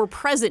workers were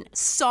present,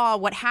 saw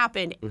what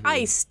happened.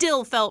 I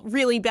still felt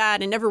really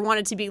bad and never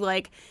wanted to be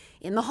like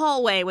in the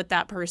hallway with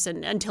that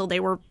person until they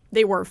were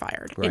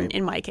fired,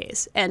 in my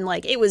case. And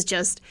like it was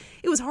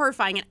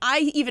horrifying. And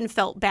I even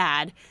felt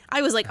bad.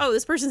 I was like, oh,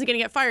 this person's going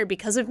to get fired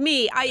because of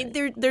me.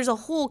 There's a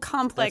whole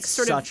complex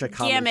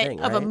gamut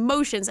of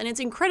emotions, and it's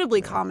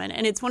incredibly common.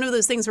 And it's one of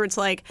those things where it's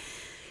like,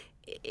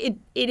 it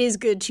is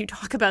good to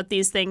talk about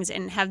these things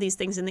and have these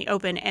things in the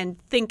open and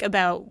think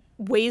about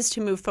ways to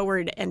move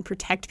forward and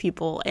protect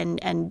people and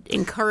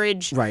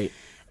encourage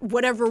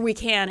whatever we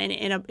can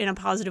in a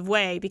positive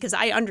way, because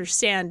I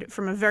understand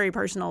from a very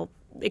personal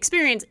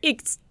experience,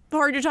 it's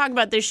hard to talk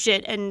about this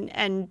shit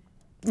and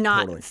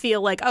not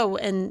feel like, oh,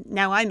 and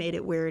now I made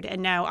it weird,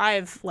 and now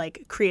I've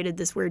like created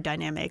this weird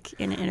dynamic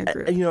in a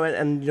group.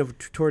 And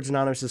towards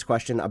Anonymous's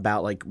question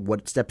about like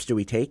what steps do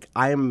we take,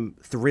 I am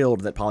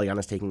thrilled that Polygon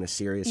is taking this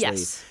seriously.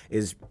 Yes.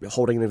 Is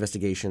holding an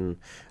investigation,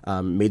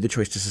 made the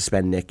choice to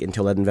suspend Nick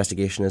until that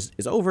investigation is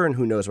over, and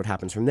who knows what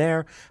happens from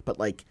there. But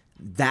like,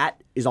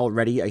 that is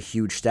already a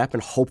huge step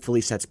and hopefully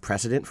sets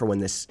precedent for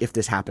if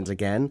this happens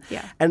again.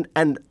 Yeah.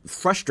 And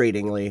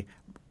frustratingly,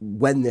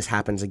 when this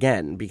happens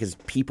again, because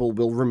people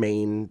will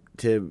remain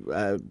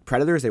to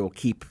predators, they will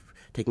keep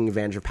taking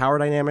advantage of power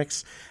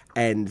dynamics,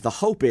 and the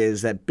hope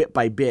is that bit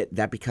by bit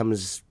it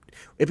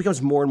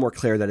becomes more and more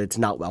clear that it's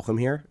not welcome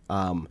here.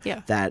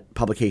 That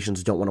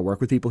publications don't want to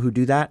work with people who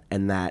do that,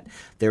 and that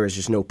there is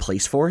just no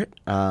place for it.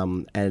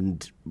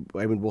 And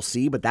I mean, we'll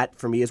see, but that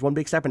for me is one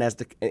big step.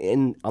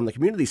 And on the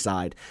community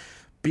side,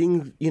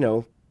 being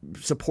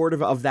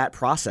supportive of that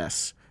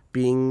process,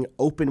 being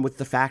open with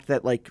the fact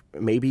that like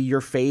maybe your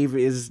fave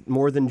is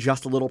more than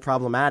just a little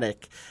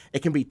problematic.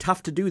 It can be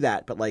tough to do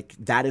that, but like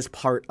that is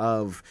part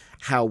of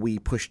how we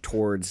push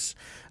towards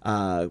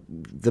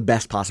the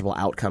best possible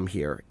outcome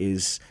here,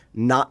 is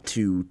not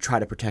to try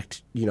to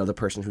protect the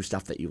person whose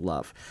stuff that you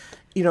love.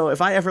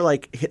 If I ever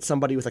like hit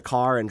somebody with a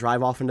car and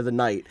drive off into the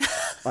night,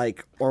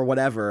 like, or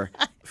whatever,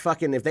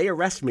 fucking if they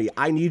arrest me,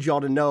 I need y'all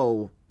to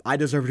know I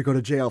deserve to go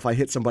to jail if I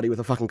hit somebody with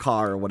a fucking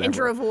car or whatever.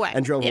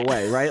 And drove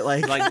away, right?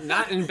 Like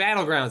not in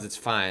Battlegrounds, it's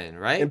fine,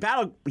 right? In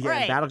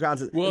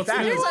Battlegrounds, well, it's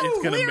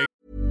going to make.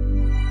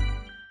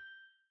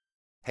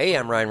 Hey,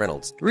 I'm Ryan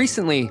Reynolds.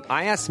 Recently,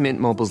 I asked Mint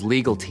Mobile's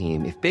legal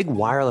team if big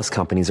wireless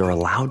companies are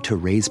allowed to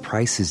raise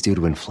prices due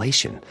to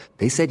inflation.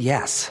 They said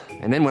yes.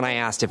 And then when I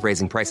asked if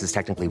raising prices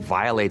technically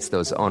violates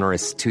those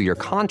onerous 2-year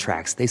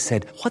contracts, they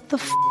said, "What the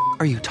f***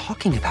 are you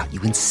talking about,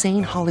 you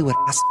insane Hollywood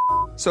ass?"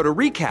 So to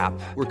recap,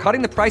 we're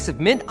cutting the price of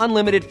Mint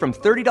Unlimited from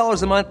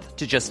 $30 a month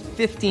to just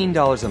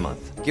 $15 a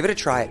month. Give it a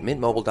try at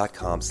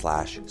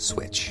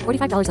mintmobile.com/switch.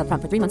 $45 up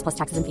front for 3 months plus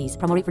taxes and fees.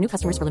 Promo rate for new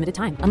customers for limited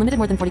time. Unlimited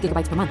more than 40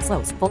 gigabytes per month.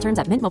 Slows full terms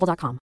at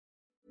mintmobile.com.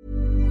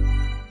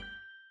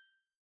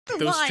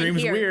 Those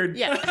streams weird.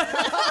 Yeah.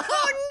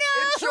 Oh,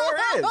 no! sure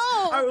is.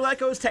 All right, well, that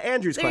goes to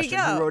Andrew's question,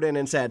 who wrote in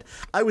and said,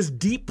 I was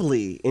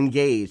deeply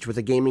engaged with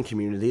a gaming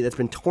community that's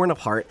been torn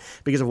apart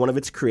because of one of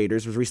its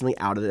creators was recently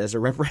outed as a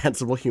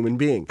reprehensible human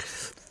being.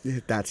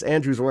 That's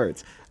Andrew's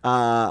words.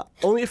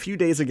 Only a few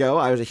days ago,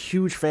 I was a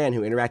huge fan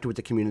who interacted with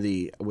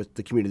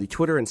the community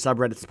Twitter and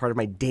subreddits as part of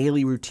my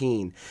daily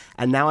routine,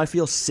 and now I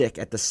feel sick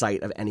at the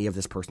sight of any of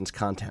this person's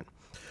content.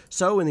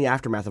 So, in the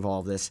aftermath of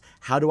all of this,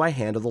 how do I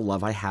handle the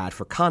love I had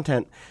for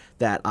content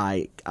that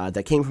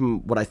that came from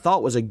what I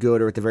thought was a good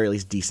or at the very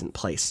least decent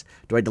place?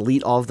 Do I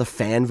delete all of the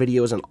fan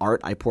videos and art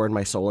I poured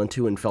my soul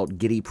into and felt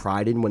giddy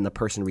pride in when the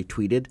person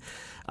retweeted?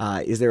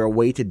 Is there a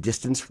way to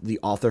distance the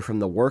author from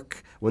the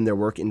work when their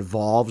work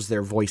involves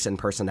their voice and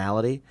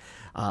personality?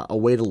 A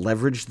way to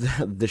leverage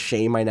the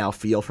shame I now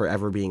feel for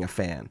ever being a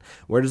fan?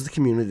 Where does the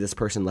community this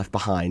person left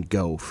behind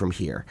go from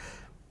here?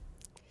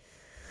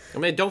 I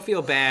mean, don't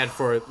feel bad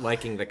for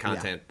liking the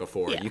content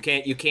before. Yeah.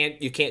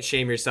 You can't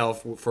shame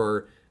yourself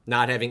for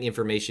not having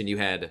information you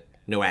had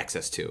no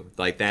access to.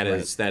 Like that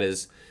is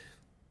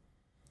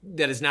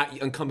not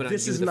incumbent on you,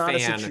 the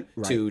fan,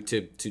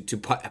 to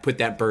put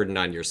that burden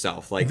on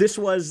yourself. Like this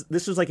was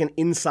like an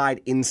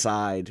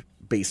inside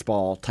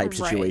baseball type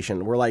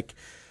situation where, like,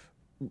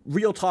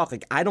 real talk,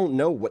 like, I don't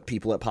know what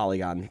people at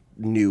Polygon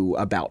knew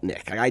about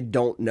Nick. Like, I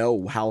don't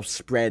know how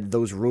spread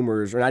those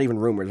rumors, or not even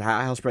rumors,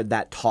 how spread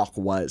that talk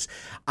was.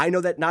 I know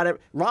that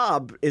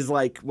Rob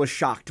was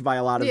shocked by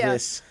a lot of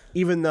this,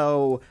 even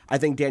though I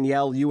think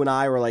Danielle, you and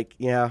I were like,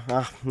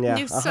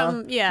 knew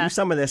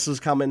some of this was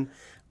coming.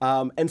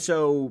 And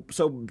so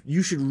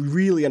you should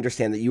really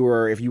understand that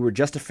if you were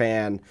just a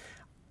fan,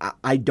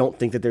 I don't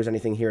think that there's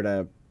anything here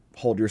to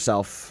hold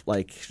yourself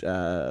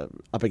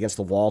up against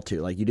the wall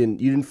to. Like, you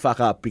didn't fuck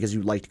up because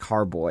you liked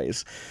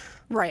Carboys.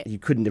 Right. You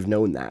couldn't have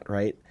known that,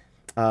 right?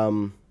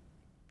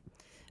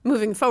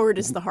 Moving forward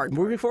is the hard part.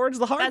 Moving forward is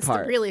the hard part.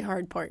 That's the really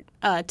hard part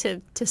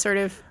to sort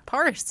of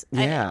parse.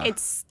 Yeah.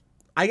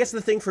 I guess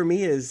the thing for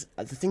me is,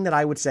 the thing that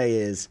I would say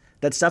is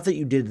that stuff that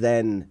you did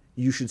then,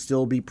 you should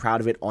still be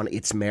proud of it on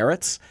its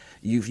merits.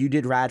 If you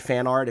did rad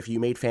fan art, if you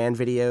made fan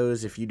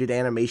videos, if you did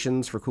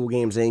animations for Cool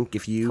Games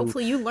Inc.,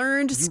 hopefully you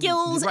learned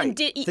skills and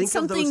did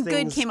something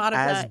good came out of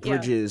that. As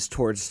bridges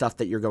towards stuff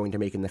that you're going to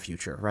make in the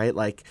future, right?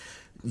 Like,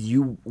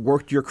 you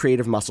worked your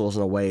creative muscles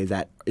in a way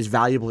that is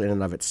valuable in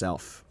and of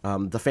itself.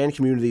 The fan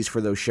communities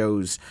for those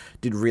shows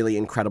did really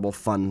incredible,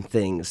 fun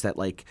things that,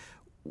 like,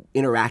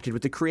 interacted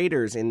with the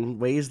creators in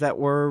ways that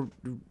were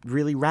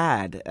really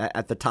rad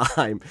at the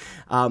time.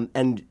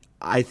 And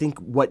I think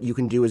what you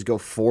can do is go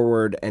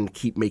forward and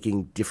keep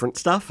making different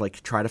stuff,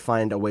 like try to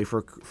find a way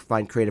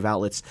find creative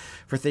outlets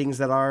for things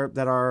that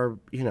are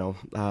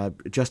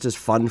just as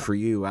fun for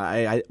you.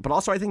 But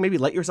also I think maybe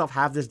let yourself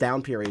have this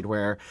down period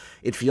where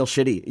it feels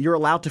shitty. You're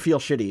allowed to feel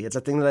shitty. It's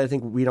a thing that I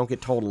think we don't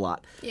get told a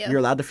lot. Yeah. You're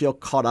allowed to feel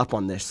caught up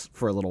on this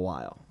for a little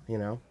while,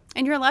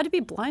 And you're allowed to be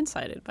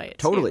blindsided by it.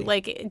 Totally. Too.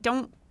 Like,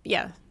 don't.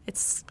 Yeah, it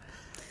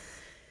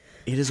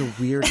is a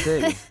weird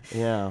thing.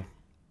 Yeah.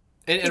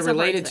 And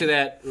related to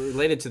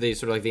the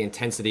sort of like the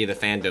intensity of the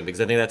fandom, because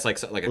I think that's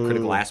like a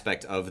critical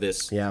aspect of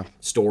this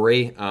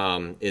story,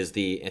 is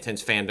the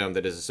intense fandom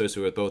that is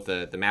associated with both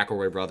the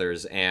McElroy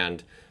brothers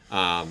and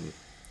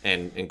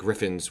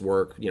Griffin's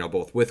work,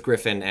 both with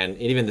Griffin and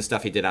even the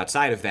stuff he did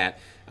outside of that.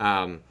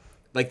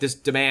 Like this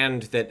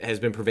demand that has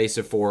been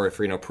pervasive for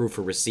proof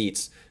or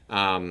receipts.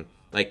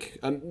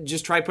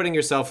 Just try putting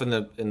yourself in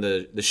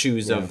the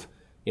shoes of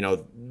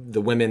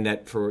the women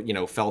that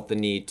felt the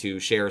need to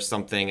share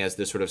something as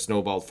this sort of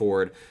snowballed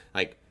forward.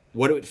 Like,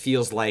 what it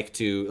feels like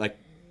to, like,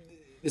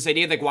 this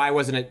idea of, like, why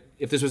wasn't it,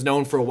 if this was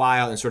known for a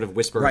while and sort of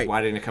whispers,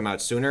 why didn't it come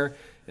out sooner?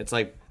 It's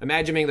like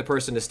imagining the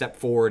person to step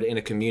forward in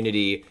a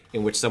community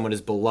in which someone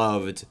is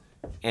beloved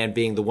and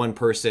being the one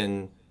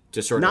person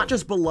to sort of not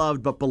just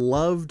beloved, but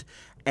beloved.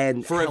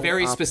 And for a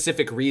very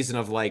specific reason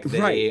of, like,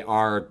 they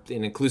are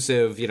an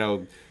inclusive,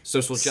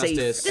 social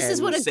justice. This is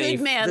what a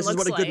good man looks like. This is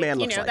what a good man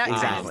looks like. That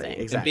exactly.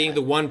 Kind of And being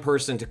the one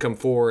person to come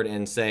forward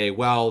and say,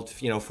 well,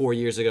 4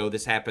 years ago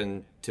this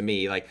happened to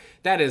me. Like,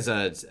 that is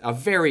a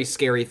very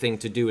scary thing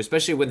to do,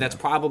 especially when that's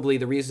probably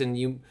the reason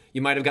you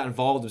might have got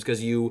involved, was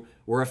because you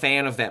were a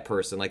fan of that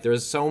person. Like,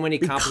 there's so many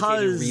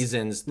complicated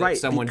reasons that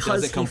someone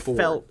doesn't come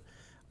forward.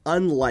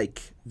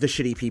 Unlike the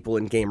shitty people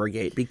in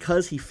Gamergate,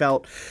 because he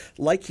felt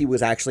like he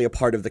was actually a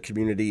part of the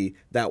community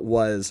that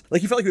was,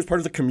 like, he felt like he was part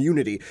of the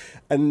community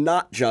and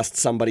not just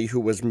somebody who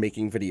was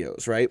making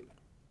videos, right?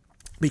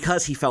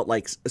 Because he felt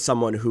like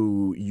someone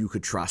who you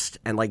could trust.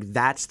 And, like,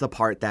 that's the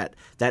part that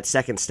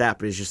second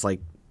step is just, like,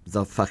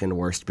 the fucking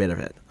worst bit of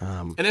it.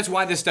 And that's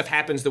why this stuff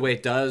happens the way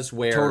it does,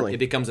 where it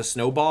becomes a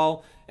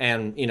snowball.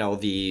 And,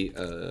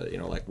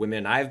 like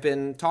women I've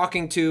been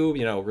talking to,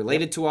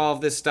 related to all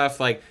of this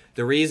stuff, like,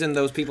 the reason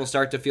those people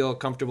start to feel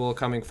comfortable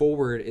coming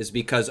forward is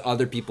because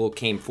other people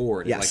came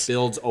forward. Yes. It, like,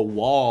 builds a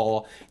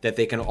wall that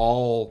they can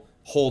all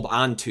hold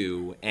on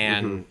to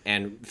and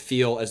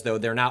feel as though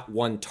they're not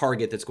one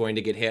target that's going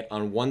to get hit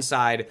on one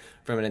side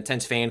from an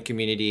intense fan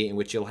community, in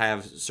which you'll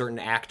have certain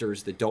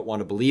actors that don't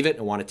want to believe it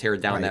and want to tear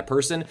down that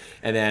person.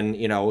 And then,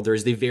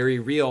 there's the very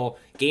real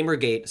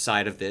Gamergate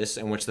side of this,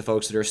 in which the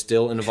folks that are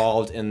still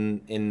involved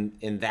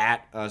in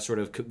that sort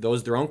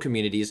of their own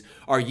communities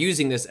are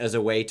using this as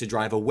a way to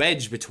drive a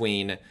wedge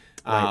between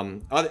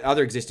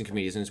other existing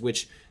communities, in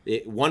which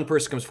one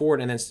person comes forward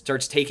and then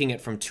starts taking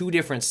it from two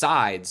different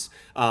sides,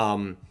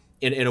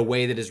 in a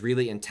way that is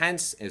really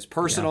intense, is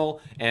personal,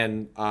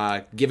 and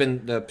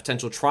given the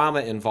potential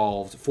trauma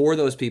involved for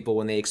those people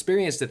when they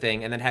experience the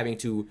thing, and then having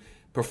to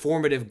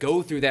performative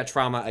go through that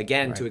trauma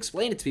again to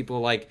explain it to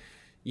people, like,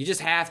 you just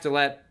have to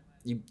let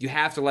you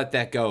have to let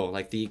that go.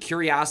 Like, the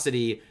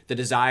curiosity, the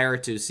desire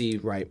to see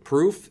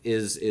proof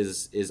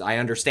is I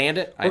understand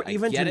it. Or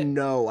even to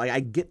know, I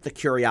get the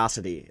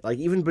curiosity. Like,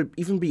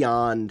 even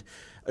beyond.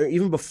 Or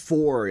even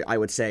before, I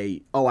would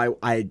say, I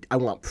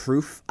want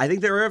proof. I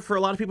think there are, for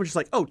a lot of people, just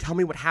like, tell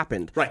me what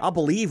happened. Right. I'll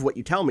believe what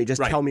you tell me.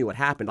 Just tell me what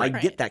happened. I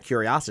get that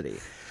curiosity.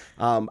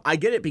 I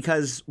get it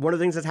because one of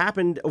the things that's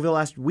happened over the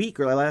last week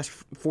or the last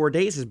 4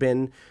 days has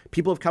been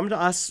people have come to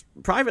us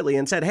privately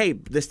and said, hey,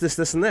 this,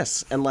 and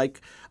this. And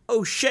like,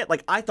 oh shit,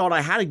 like I thought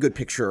I had a good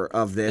picture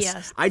of this.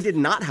 Yes. I did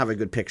not have a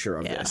good picture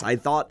of this. I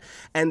thought,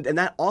 and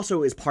that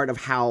also is part of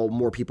how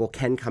more people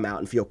can come out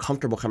and feel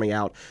comfortable coming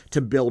out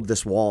to build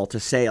this wall, to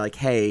say like,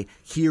 hey,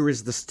 here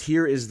is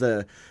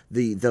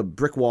the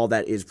brick wall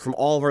that is from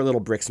all of our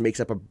little bricks makes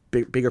up a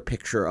bigger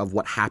picture of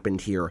what happened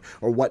here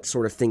or what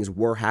sort of things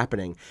were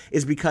happening,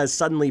 is because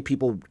suddenly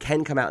people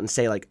can come out and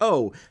say like,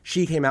 oh,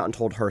 she came out and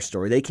told her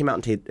story. They came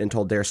out and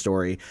told their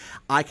story.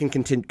 I can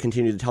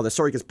continue to tell the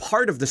story, because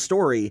part of the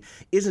story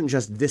isn't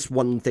just this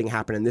one thing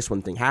happened and this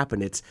one thing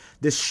happened. It's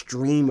this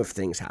stream of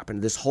things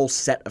happened. This whole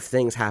set of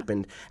things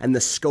happened, and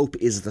the scope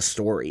is the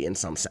story in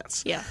some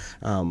sense. Yeah.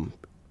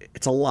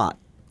 It's a lot.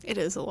 It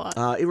is a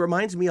lot. It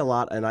reminds me a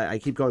lot, and I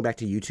keep going back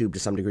to YouTube to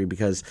some degree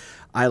because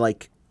I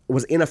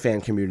was in a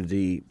fan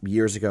community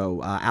years ago.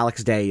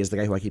 Alex Day is the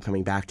guy who I keep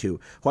coming back to,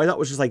 who I thought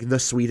was just like the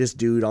sweetest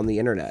dude on the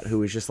internet, who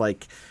was just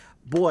like,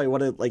 boy,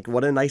 what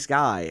a nice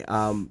guy.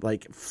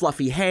 Like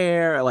fluffy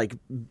hair, like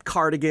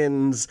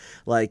cardigans,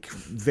 like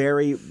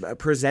very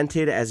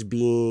presented as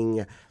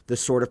being the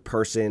sort of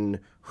person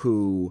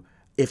who,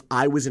 if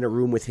I was in a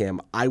room with him,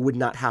 I would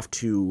not have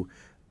to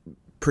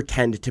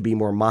pretend to be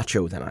more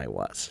macho than I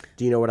was.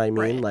 Do you know what I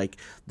mean? Right. Like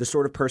the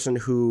sort of person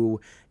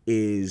who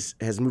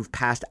has moved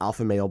past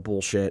alpha male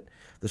bullshit,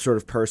 the sort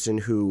of person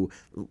who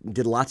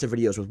did lots of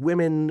videos with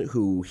women,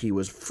 who he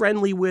was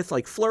friendly with,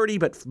 like flirty,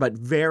 but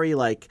very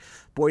like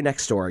boy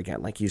next door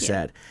again, like you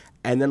said.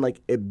 And then like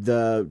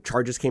the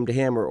charges came to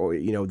him, or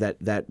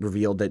that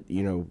revealed that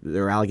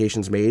there were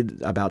allegations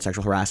made about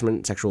sexual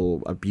harassment,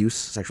 sexual abuse,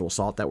 sexual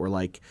assault that were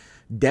like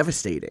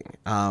devastating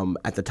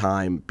at the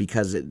time,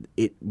 because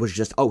it was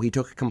just, he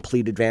took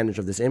complete advantage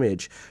of this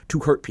image to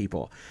hurt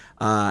people.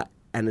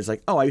 And it's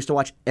like, I used to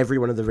watch every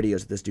one of the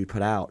videos that this dude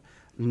put out.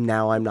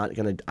 Now I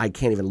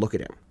can't even look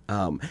at him.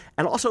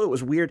 And also it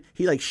was weird.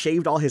 He like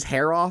shaved all his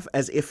hair off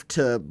as if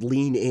to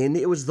lean in.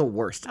 It was the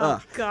worst.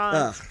 Oh,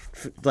 God.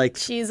 Like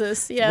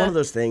Jesus, yeah. One of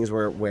those things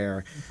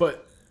where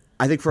But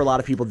I think for a lot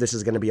of people, this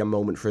is going to be a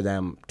moment for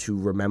them to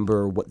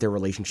remember what their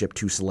relationship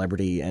to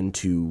celebrity and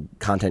to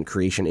content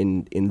creation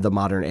in the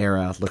modern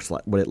era looks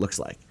like, what it looks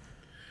like.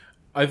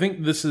 I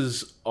think this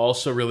is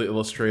also really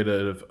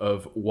illustrative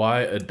of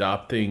why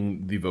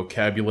adopting the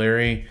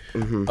vocabulary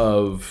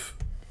of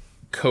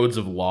codes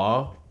of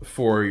law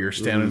for your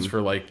standards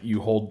for like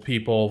you hold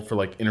people for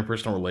like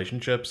interpersonal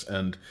relationships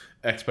and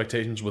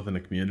expectations within a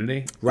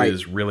community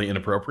is really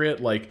inappropriate.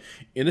 Like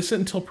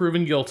innocent until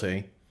proven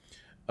guilty,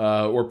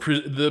 or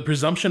the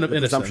presumption of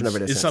innocence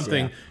is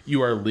something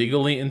you are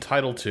legally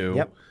entitled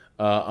to.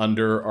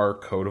 Under our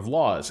code of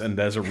laws, and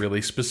has a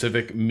really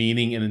specific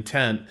meaning and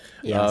intent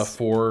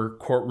for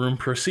courtroom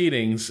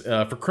proceedings,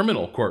 for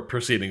criminal court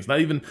proceedings, not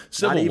even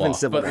civil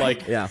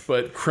law,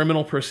 but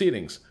criminal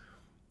proceedings.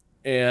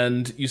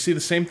 And you see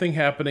the same thing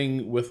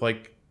happening with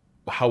like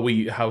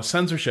how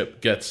censorship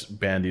gets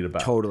bandied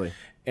about. Totally.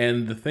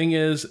 And the thing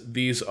is,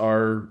 these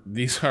are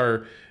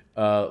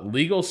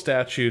legal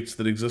statutes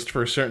that exist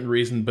for a certain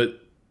reason, but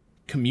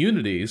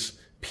communities,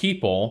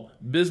 people,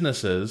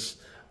 businesses,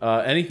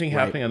 anything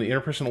happening on the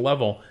interpersonal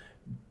level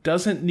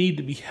doesn't need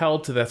to be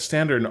held to that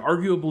standard, and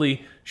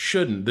arguably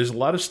shouldn't. There's a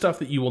lot of stuff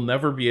that you will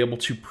never be able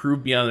to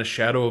prove beyond a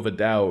shadow of a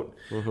doubt,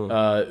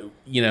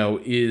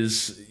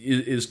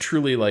 is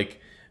truly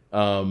like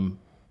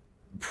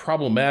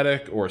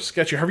problematic or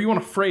sketchy, however you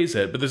want to phrase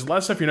it. But there's a lot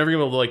of stuff you're never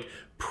going to be able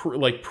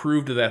to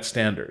prove to that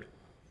standard.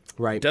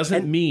 Right.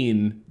 Doesn't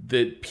mean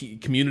that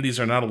communities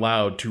are not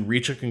allowed to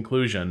reach a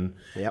conclusion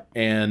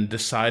and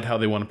decide how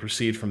they want to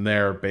proceed from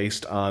there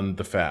based on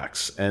the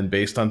facts and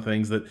based on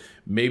things that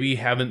maybe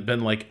haven't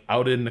been like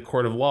outed in a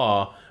court of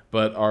law,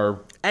 but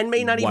are and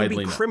may not even be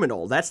known.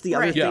 Criminal. That's the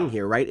other thing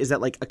here, right? Is that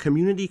like a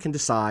community can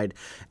decide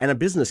and a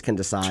business can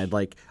decide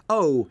like,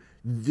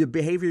 the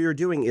behavior you're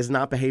doing is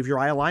not behavior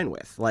I align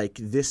with. Like,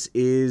 this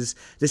is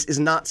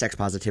not sex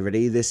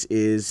positivity. This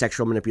is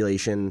sexual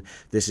manipulation.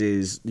 This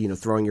is,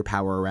 throwing your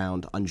power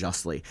around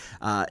unjustly.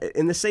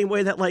 In the same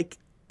way that like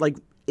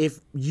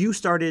if you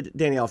started,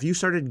 Danielle,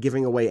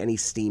 giving away any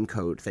Steam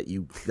code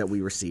that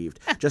we received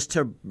just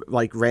to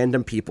like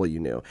random people you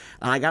knew,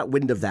 and I got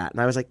wind of that,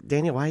 and I was like,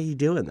 Danielle, why are you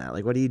doing that?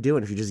 Like, what are you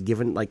doing if you're just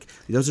giving, like,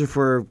 those are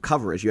for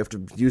coverage. You have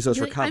to use those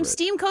for coverage. I'm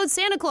Steam code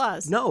Santa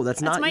Claus. No,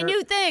 that's not my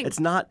new thing.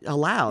 It's not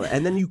allowed.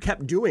 And then you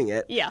kept doing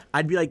it. Yeah.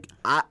 I'd be like,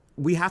 I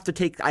have to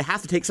take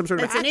some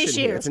sort of action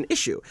here. It's an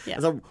issue. Yeah.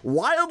 It's a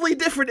wildly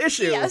different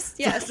issue. Yes.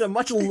 It's a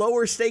much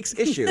lower stakes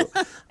issue.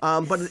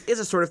 But it is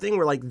a sort of thing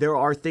where, like, there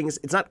are things.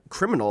 It's not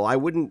criminal. I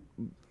wouldn't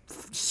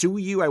sue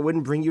you. I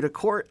wouldn't bring you to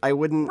court. I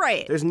wouldn't.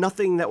 Right. There's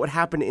nothing that would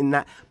happen in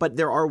that. But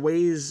there are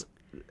ways.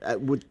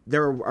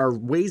 There are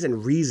ways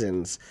and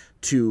reasons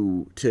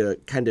to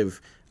kind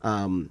of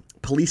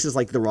police is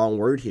like the wrong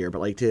word here, but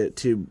like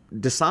to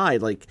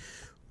decide like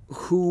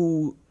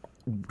who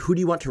do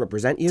you want to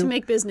represent you? To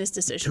make business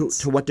decisions.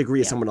 To what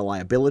degree is someone a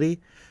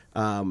liability?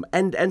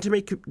 And to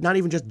make not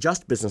even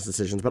just business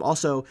decisions, but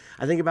also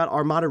I think about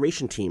our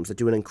moderation teams that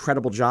do an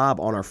incredible job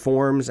on our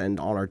forums and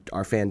on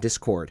our fan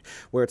Discord,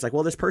 where it's like,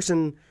 well, this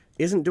person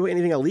isn't doing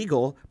anything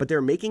illegal, but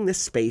they're making this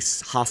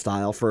space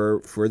hostile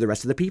for the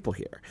rest of the people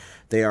here.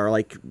 They are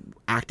like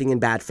acting in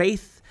bad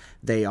faith.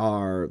 They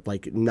are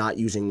like not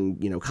using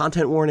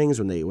content warnings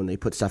when they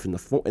put stuff in the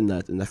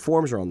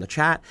forums or on the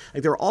chat.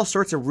 Like, there are all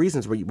sorts of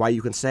reasons why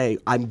you can say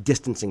I'm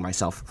distancing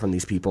myself from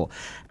these people,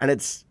 and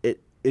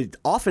it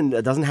often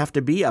doesn't have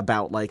to be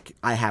about like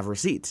I have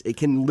receipts. It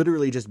can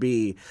literally just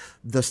be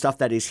the stuff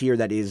that is here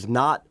that is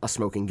not a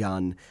smoking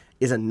gun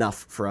is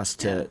enough for us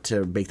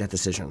to make that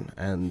decision,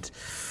 and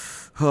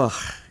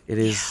it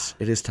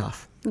is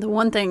tough. The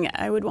one thing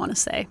I would want to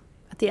say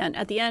at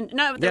the end.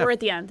 No, we're at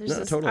the end. This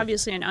is totally.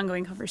 obviously an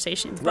ongoing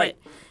conversation, but Right.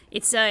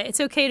 it's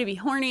okay to be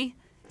horny.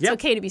 It's Yep.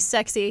 okay to be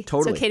sexy.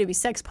 Totally. It's okay to be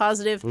sex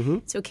positive. Mm-hmm.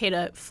 It's okay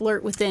to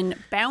flirt within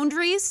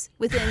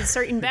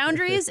certain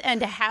boundaries, and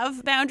to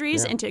have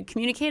boundaries and to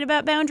communicate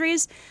about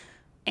boundaries.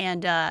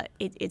 And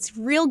it's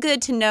real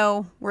good to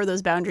know where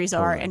those boundaries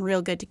are, and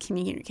real good to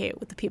communicate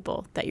with the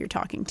people that you're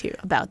talking to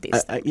about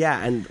these things.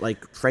 Yeah, and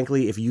like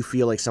frankly, if you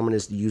feel like someone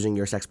is using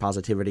your sex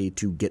positivity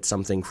to get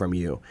something from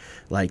you,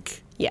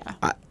 like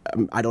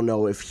I don't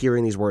know if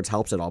hearing these words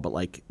helps at all, but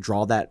like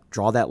draw that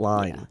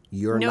line.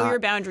 Know your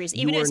boundaries,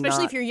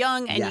 especially if you're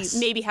young and you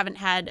maybe haven't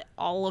had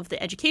all of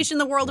the education in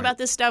the world about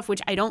this stuff,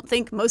 which I don't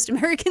think most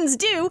Americans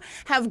do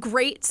have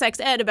great sex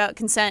ed about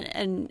consent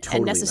and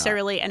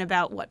necessarily and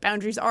about what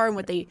boundaries are and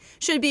what they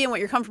should be and what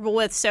you're comfortable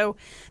with. So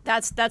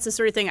that's the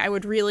sort of thing I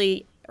would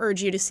really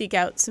urge you to seek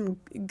out some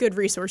good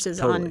resources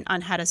on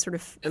how to sort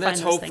of and find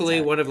that's those hopefully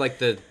things out. one of like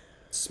the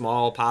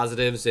small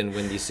positives, and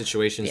when these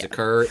situations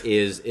occur,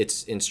 is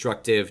it's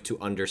instructive to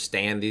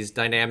understand these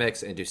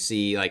dynamics and to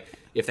see like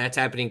if that's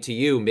happening to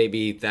you,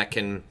 maybe that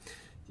can,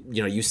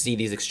 you see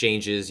these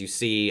exchanges, you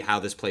see how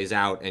this plays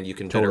out, and you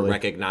can better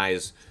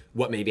recognize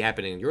what may be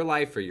happening in your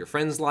life or your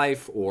friend's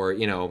life, or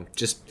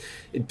just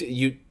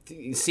you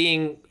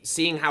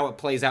seeing how it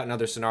plays out in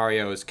other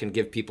scenarios can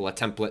give people a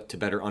template to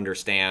better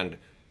understand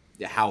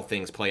how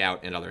things play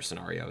out in other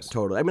scenarios.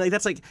 Totally. I mean, like,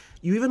 that's like,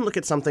 you even look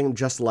at something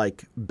just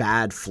like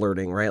bad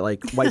flirting, right?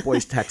 Like white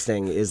boys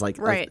texting is like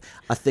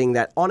a thing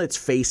that on its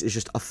face is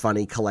just a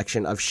funny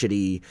collection of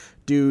shitty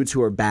dudes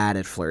who are bad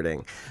at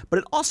flirting. But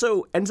it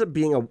also ends up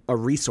being a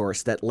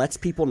resource that lets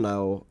people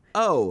know,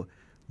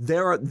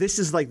 this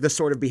is like the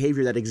sort of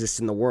behavior that exists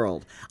in the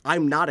world.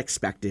 I'm not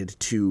expected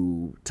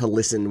to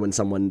listen when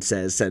someone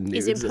says send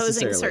nudes. Is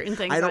imposing certain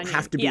things. I don't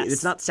have to be. Yes.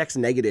 It's not sex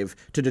negative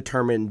to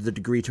determine the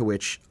degree to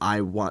which I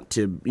want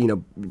to,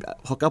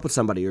 hook up with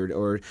somebody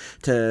or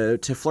to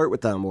flirt with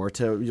them or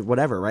to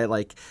whatever, right?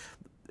 Like,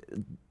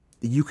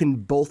 you can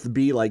both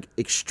be like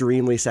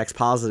extremely sex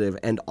positive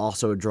and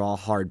also draw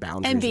hard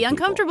boundaries and be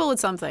uncomfortable with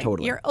something.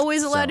 Totally. You're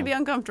always allowed to be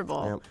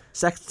uncomfortable. Yeah.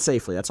 Sex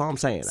safely. That's all I'm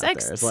saying.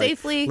 Sex out there. It's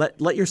safely. Like,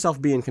 let yourself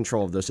be in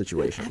control of those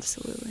situations.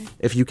 Absolutely.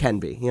 If you can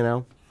be,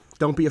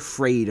 don't be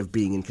afraid of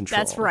being in control.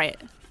 That's right.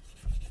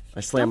 I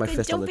slam my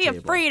fist on the table. Don't be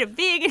afraid of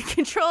being in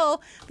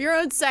control of your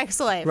own sex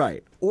life.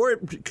 Right. Or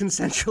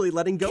consensually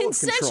letting go of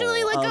control.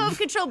 Consensually let go of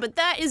control, but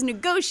that is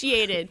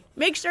negotiated.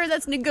 Make sure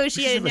that's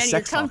negotiated and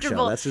you're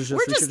comfortable. We should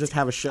just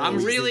have a show.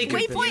 I'm really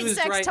confused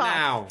right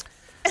now.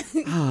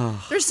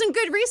 There's some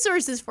good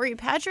resources for you,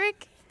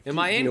 Patrick. Am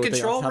I in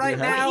control right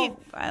now?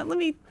 Let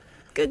me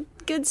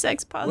good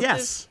sex positive.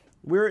 Yes.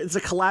 It's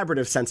a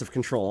collaborative sense of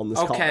control on this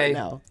call right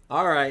now.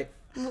 All right.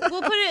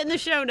 We'll put it in the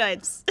show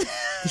notes.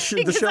 The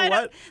show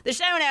what? The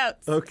show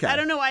notes. Okay. I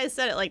don't know why I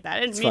said it like that. I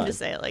didn't mean to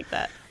say it like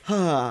that.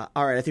 All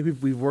right, I think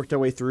we've worked our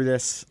way through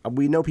this.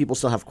 We know people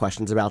still have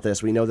questions about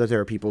this. We know that there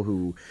are people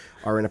who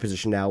are in a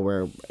position now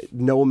where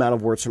no amount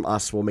of words from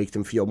us will make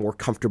them feel more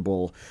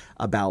comfortable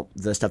about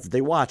the stuff that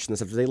they watched and the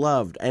stuff that they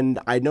loved. And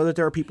I know that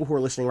there are people who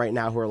are listening right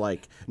now who are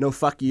like, no,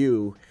 fuck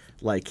you.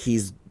 Like,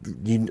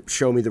 you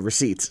show me the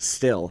receipts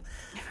still.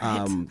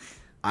 Right.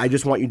 I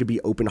just want you to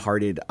be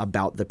open-hearted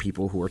about the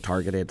people who are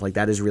targeted. Like,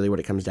 that is really what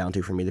it comes down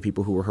to for me, the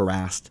people who were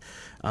harassed.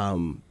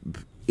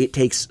 It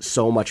takes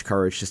so much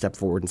courage to step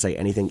forward and say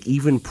anything,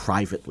 even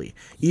privately,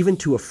 even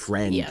to a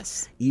friend,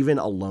 even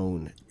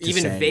alone.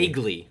 Even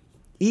vaguely.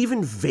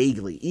 Even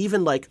vaguely.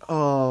 Even like,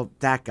 oh,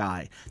 that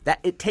guy. That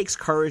it takes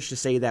courage to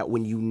say that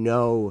when you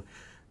know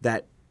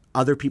that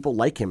other people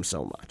like him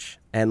so much.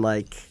 And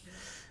like,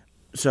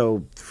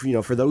 so, you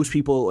know, for those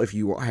people, if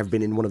you have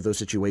been in one of those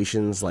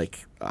situations,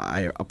 like,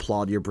 I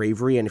applaud your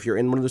bravery. And if you're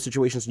in one of those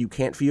situations and you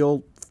can't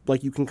feel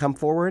like you can come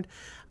forward,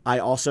 I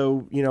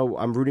also, you know,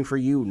 I'm rooting for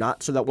you,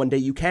 not so that one day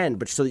you can,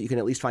 but so that you can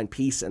at least find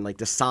peace and like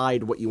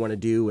decide what you want to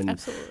do and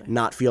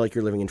not feel like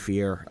you're living in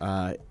fear.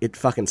 It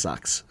fucking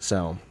sucks.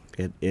 So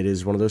it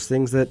is one of those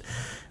things that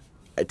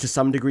to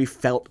some degree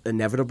felt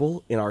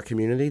inevitable in our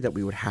community that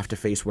we would have to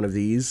face one of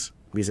these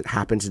because it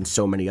happens in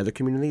so many other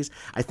communities.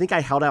 I think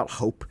I held out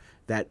hope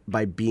that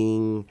by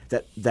being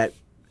that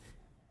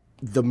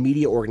the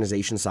media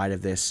organization side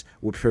of this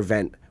would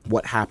prevent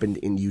what happened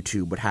in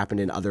YouTube, what happened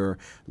in it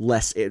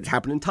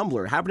happened in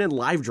Tumblr, it happened in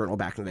LiveJournal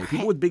back in the day.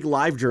 People with big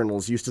live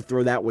journals used to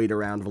throw that weight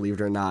around, believe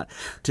it or not,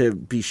 to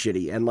be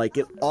shitty. And like,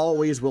 it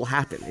always will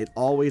happen. It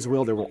always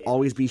will. There will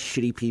always be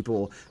shitty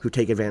people who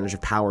take advantage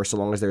of power so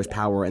long as there's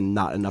power and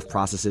not enough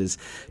processes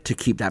to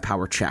keep that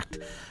power checked.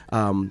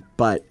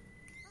 But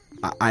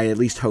I at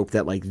least hope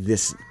that like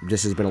this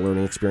has been a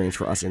learning experience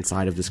for us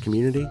inside of this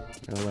community.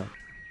 I don't know.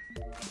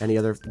 Any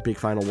other big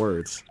final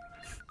words?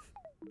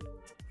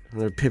 I'm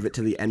going to pivot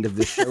to the end of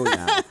this show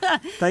now.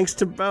 Thanks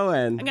to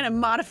Bowen. I'm going to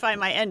modify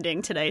my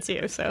ending today,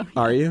 too. So.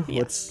 Are you?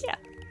 Yeah.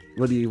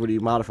 What are you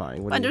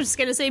modifying? I'm just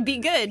going to say be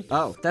good.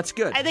 Oh, that's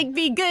good. I think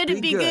be good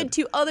and be good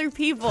to other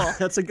people.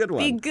 That's a good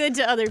one. Be good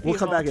to other people. We'll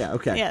come back. Yeah,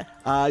 okay.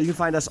 Yeah. You can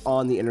find us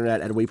on the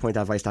internet at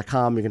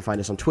waypoint.vice.com. You can find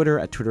us on Twitter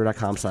at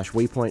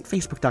twitter.com/waypoint,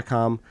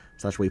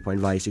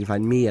 facebook.com/waypointvice. You can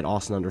find me at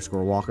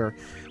Austin_Walker.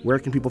 Where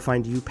can people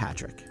find you,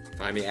 Patrick?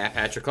 Find me at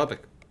Patrick Klepek.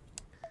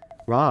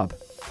 Rob.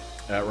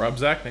 At Rob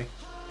Zachney.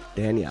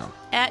 Danielle.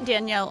 At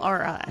Danielle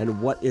R.I. And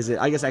what is it?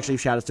 I guess actually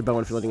shout outs to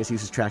Bowen for letting us use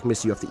his track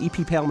Miss You off the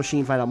EP Pale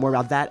Machine. Find out more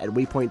about that at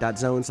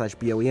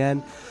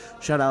waypoint.zone/BOEN.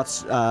 Shout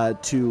outs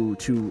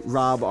to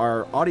Rob,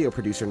 our audio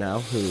producer now,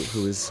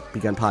 who has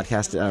begun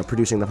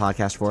producing the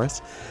podcast for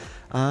us.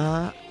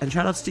 And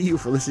shout outs to you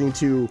for listening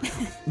to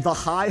the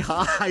high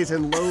highs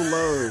and low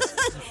lows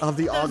of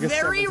the August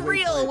 7th very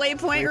real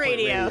Waypoint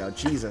Radio.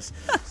 Jesus.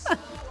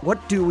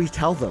 What do we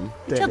tell them?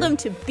 We tell them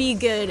to be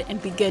good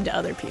and be good to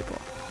other people.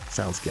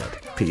 Sounds good.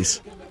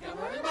 Peace.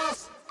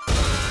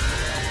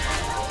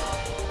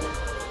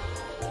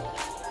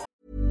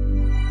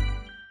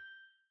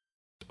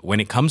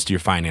 When it comes to your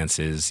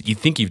finances, you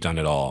think you've done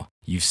it all.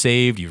 You've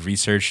saved, you've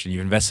researched, and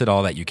you've invested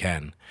all that you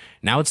can.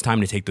 Now it's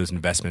time to take those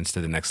investments to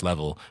the next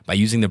level by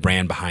using the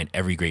brand behind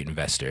every great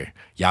investor,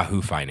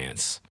 Yahoo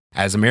Finance.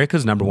 As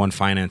America's #1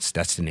 finance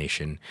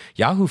destination,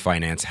 Yahoo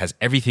Finance has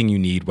everything you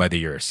need, whether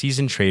you're a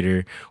seasoned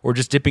trader or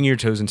just dipping your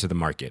toes into the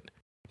market.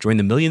 Join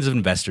the millions of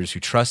investors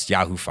who trust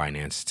Yahoo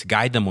Finance to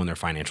guide them on their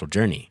financial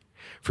journey.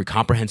 For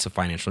comprehensive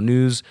financial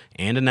news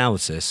and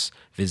analysis,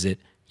 visit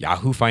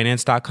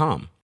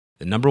yahoofinance.com,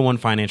 the #1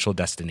 financial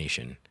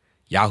destination,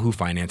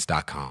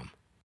 yahoofinance.com.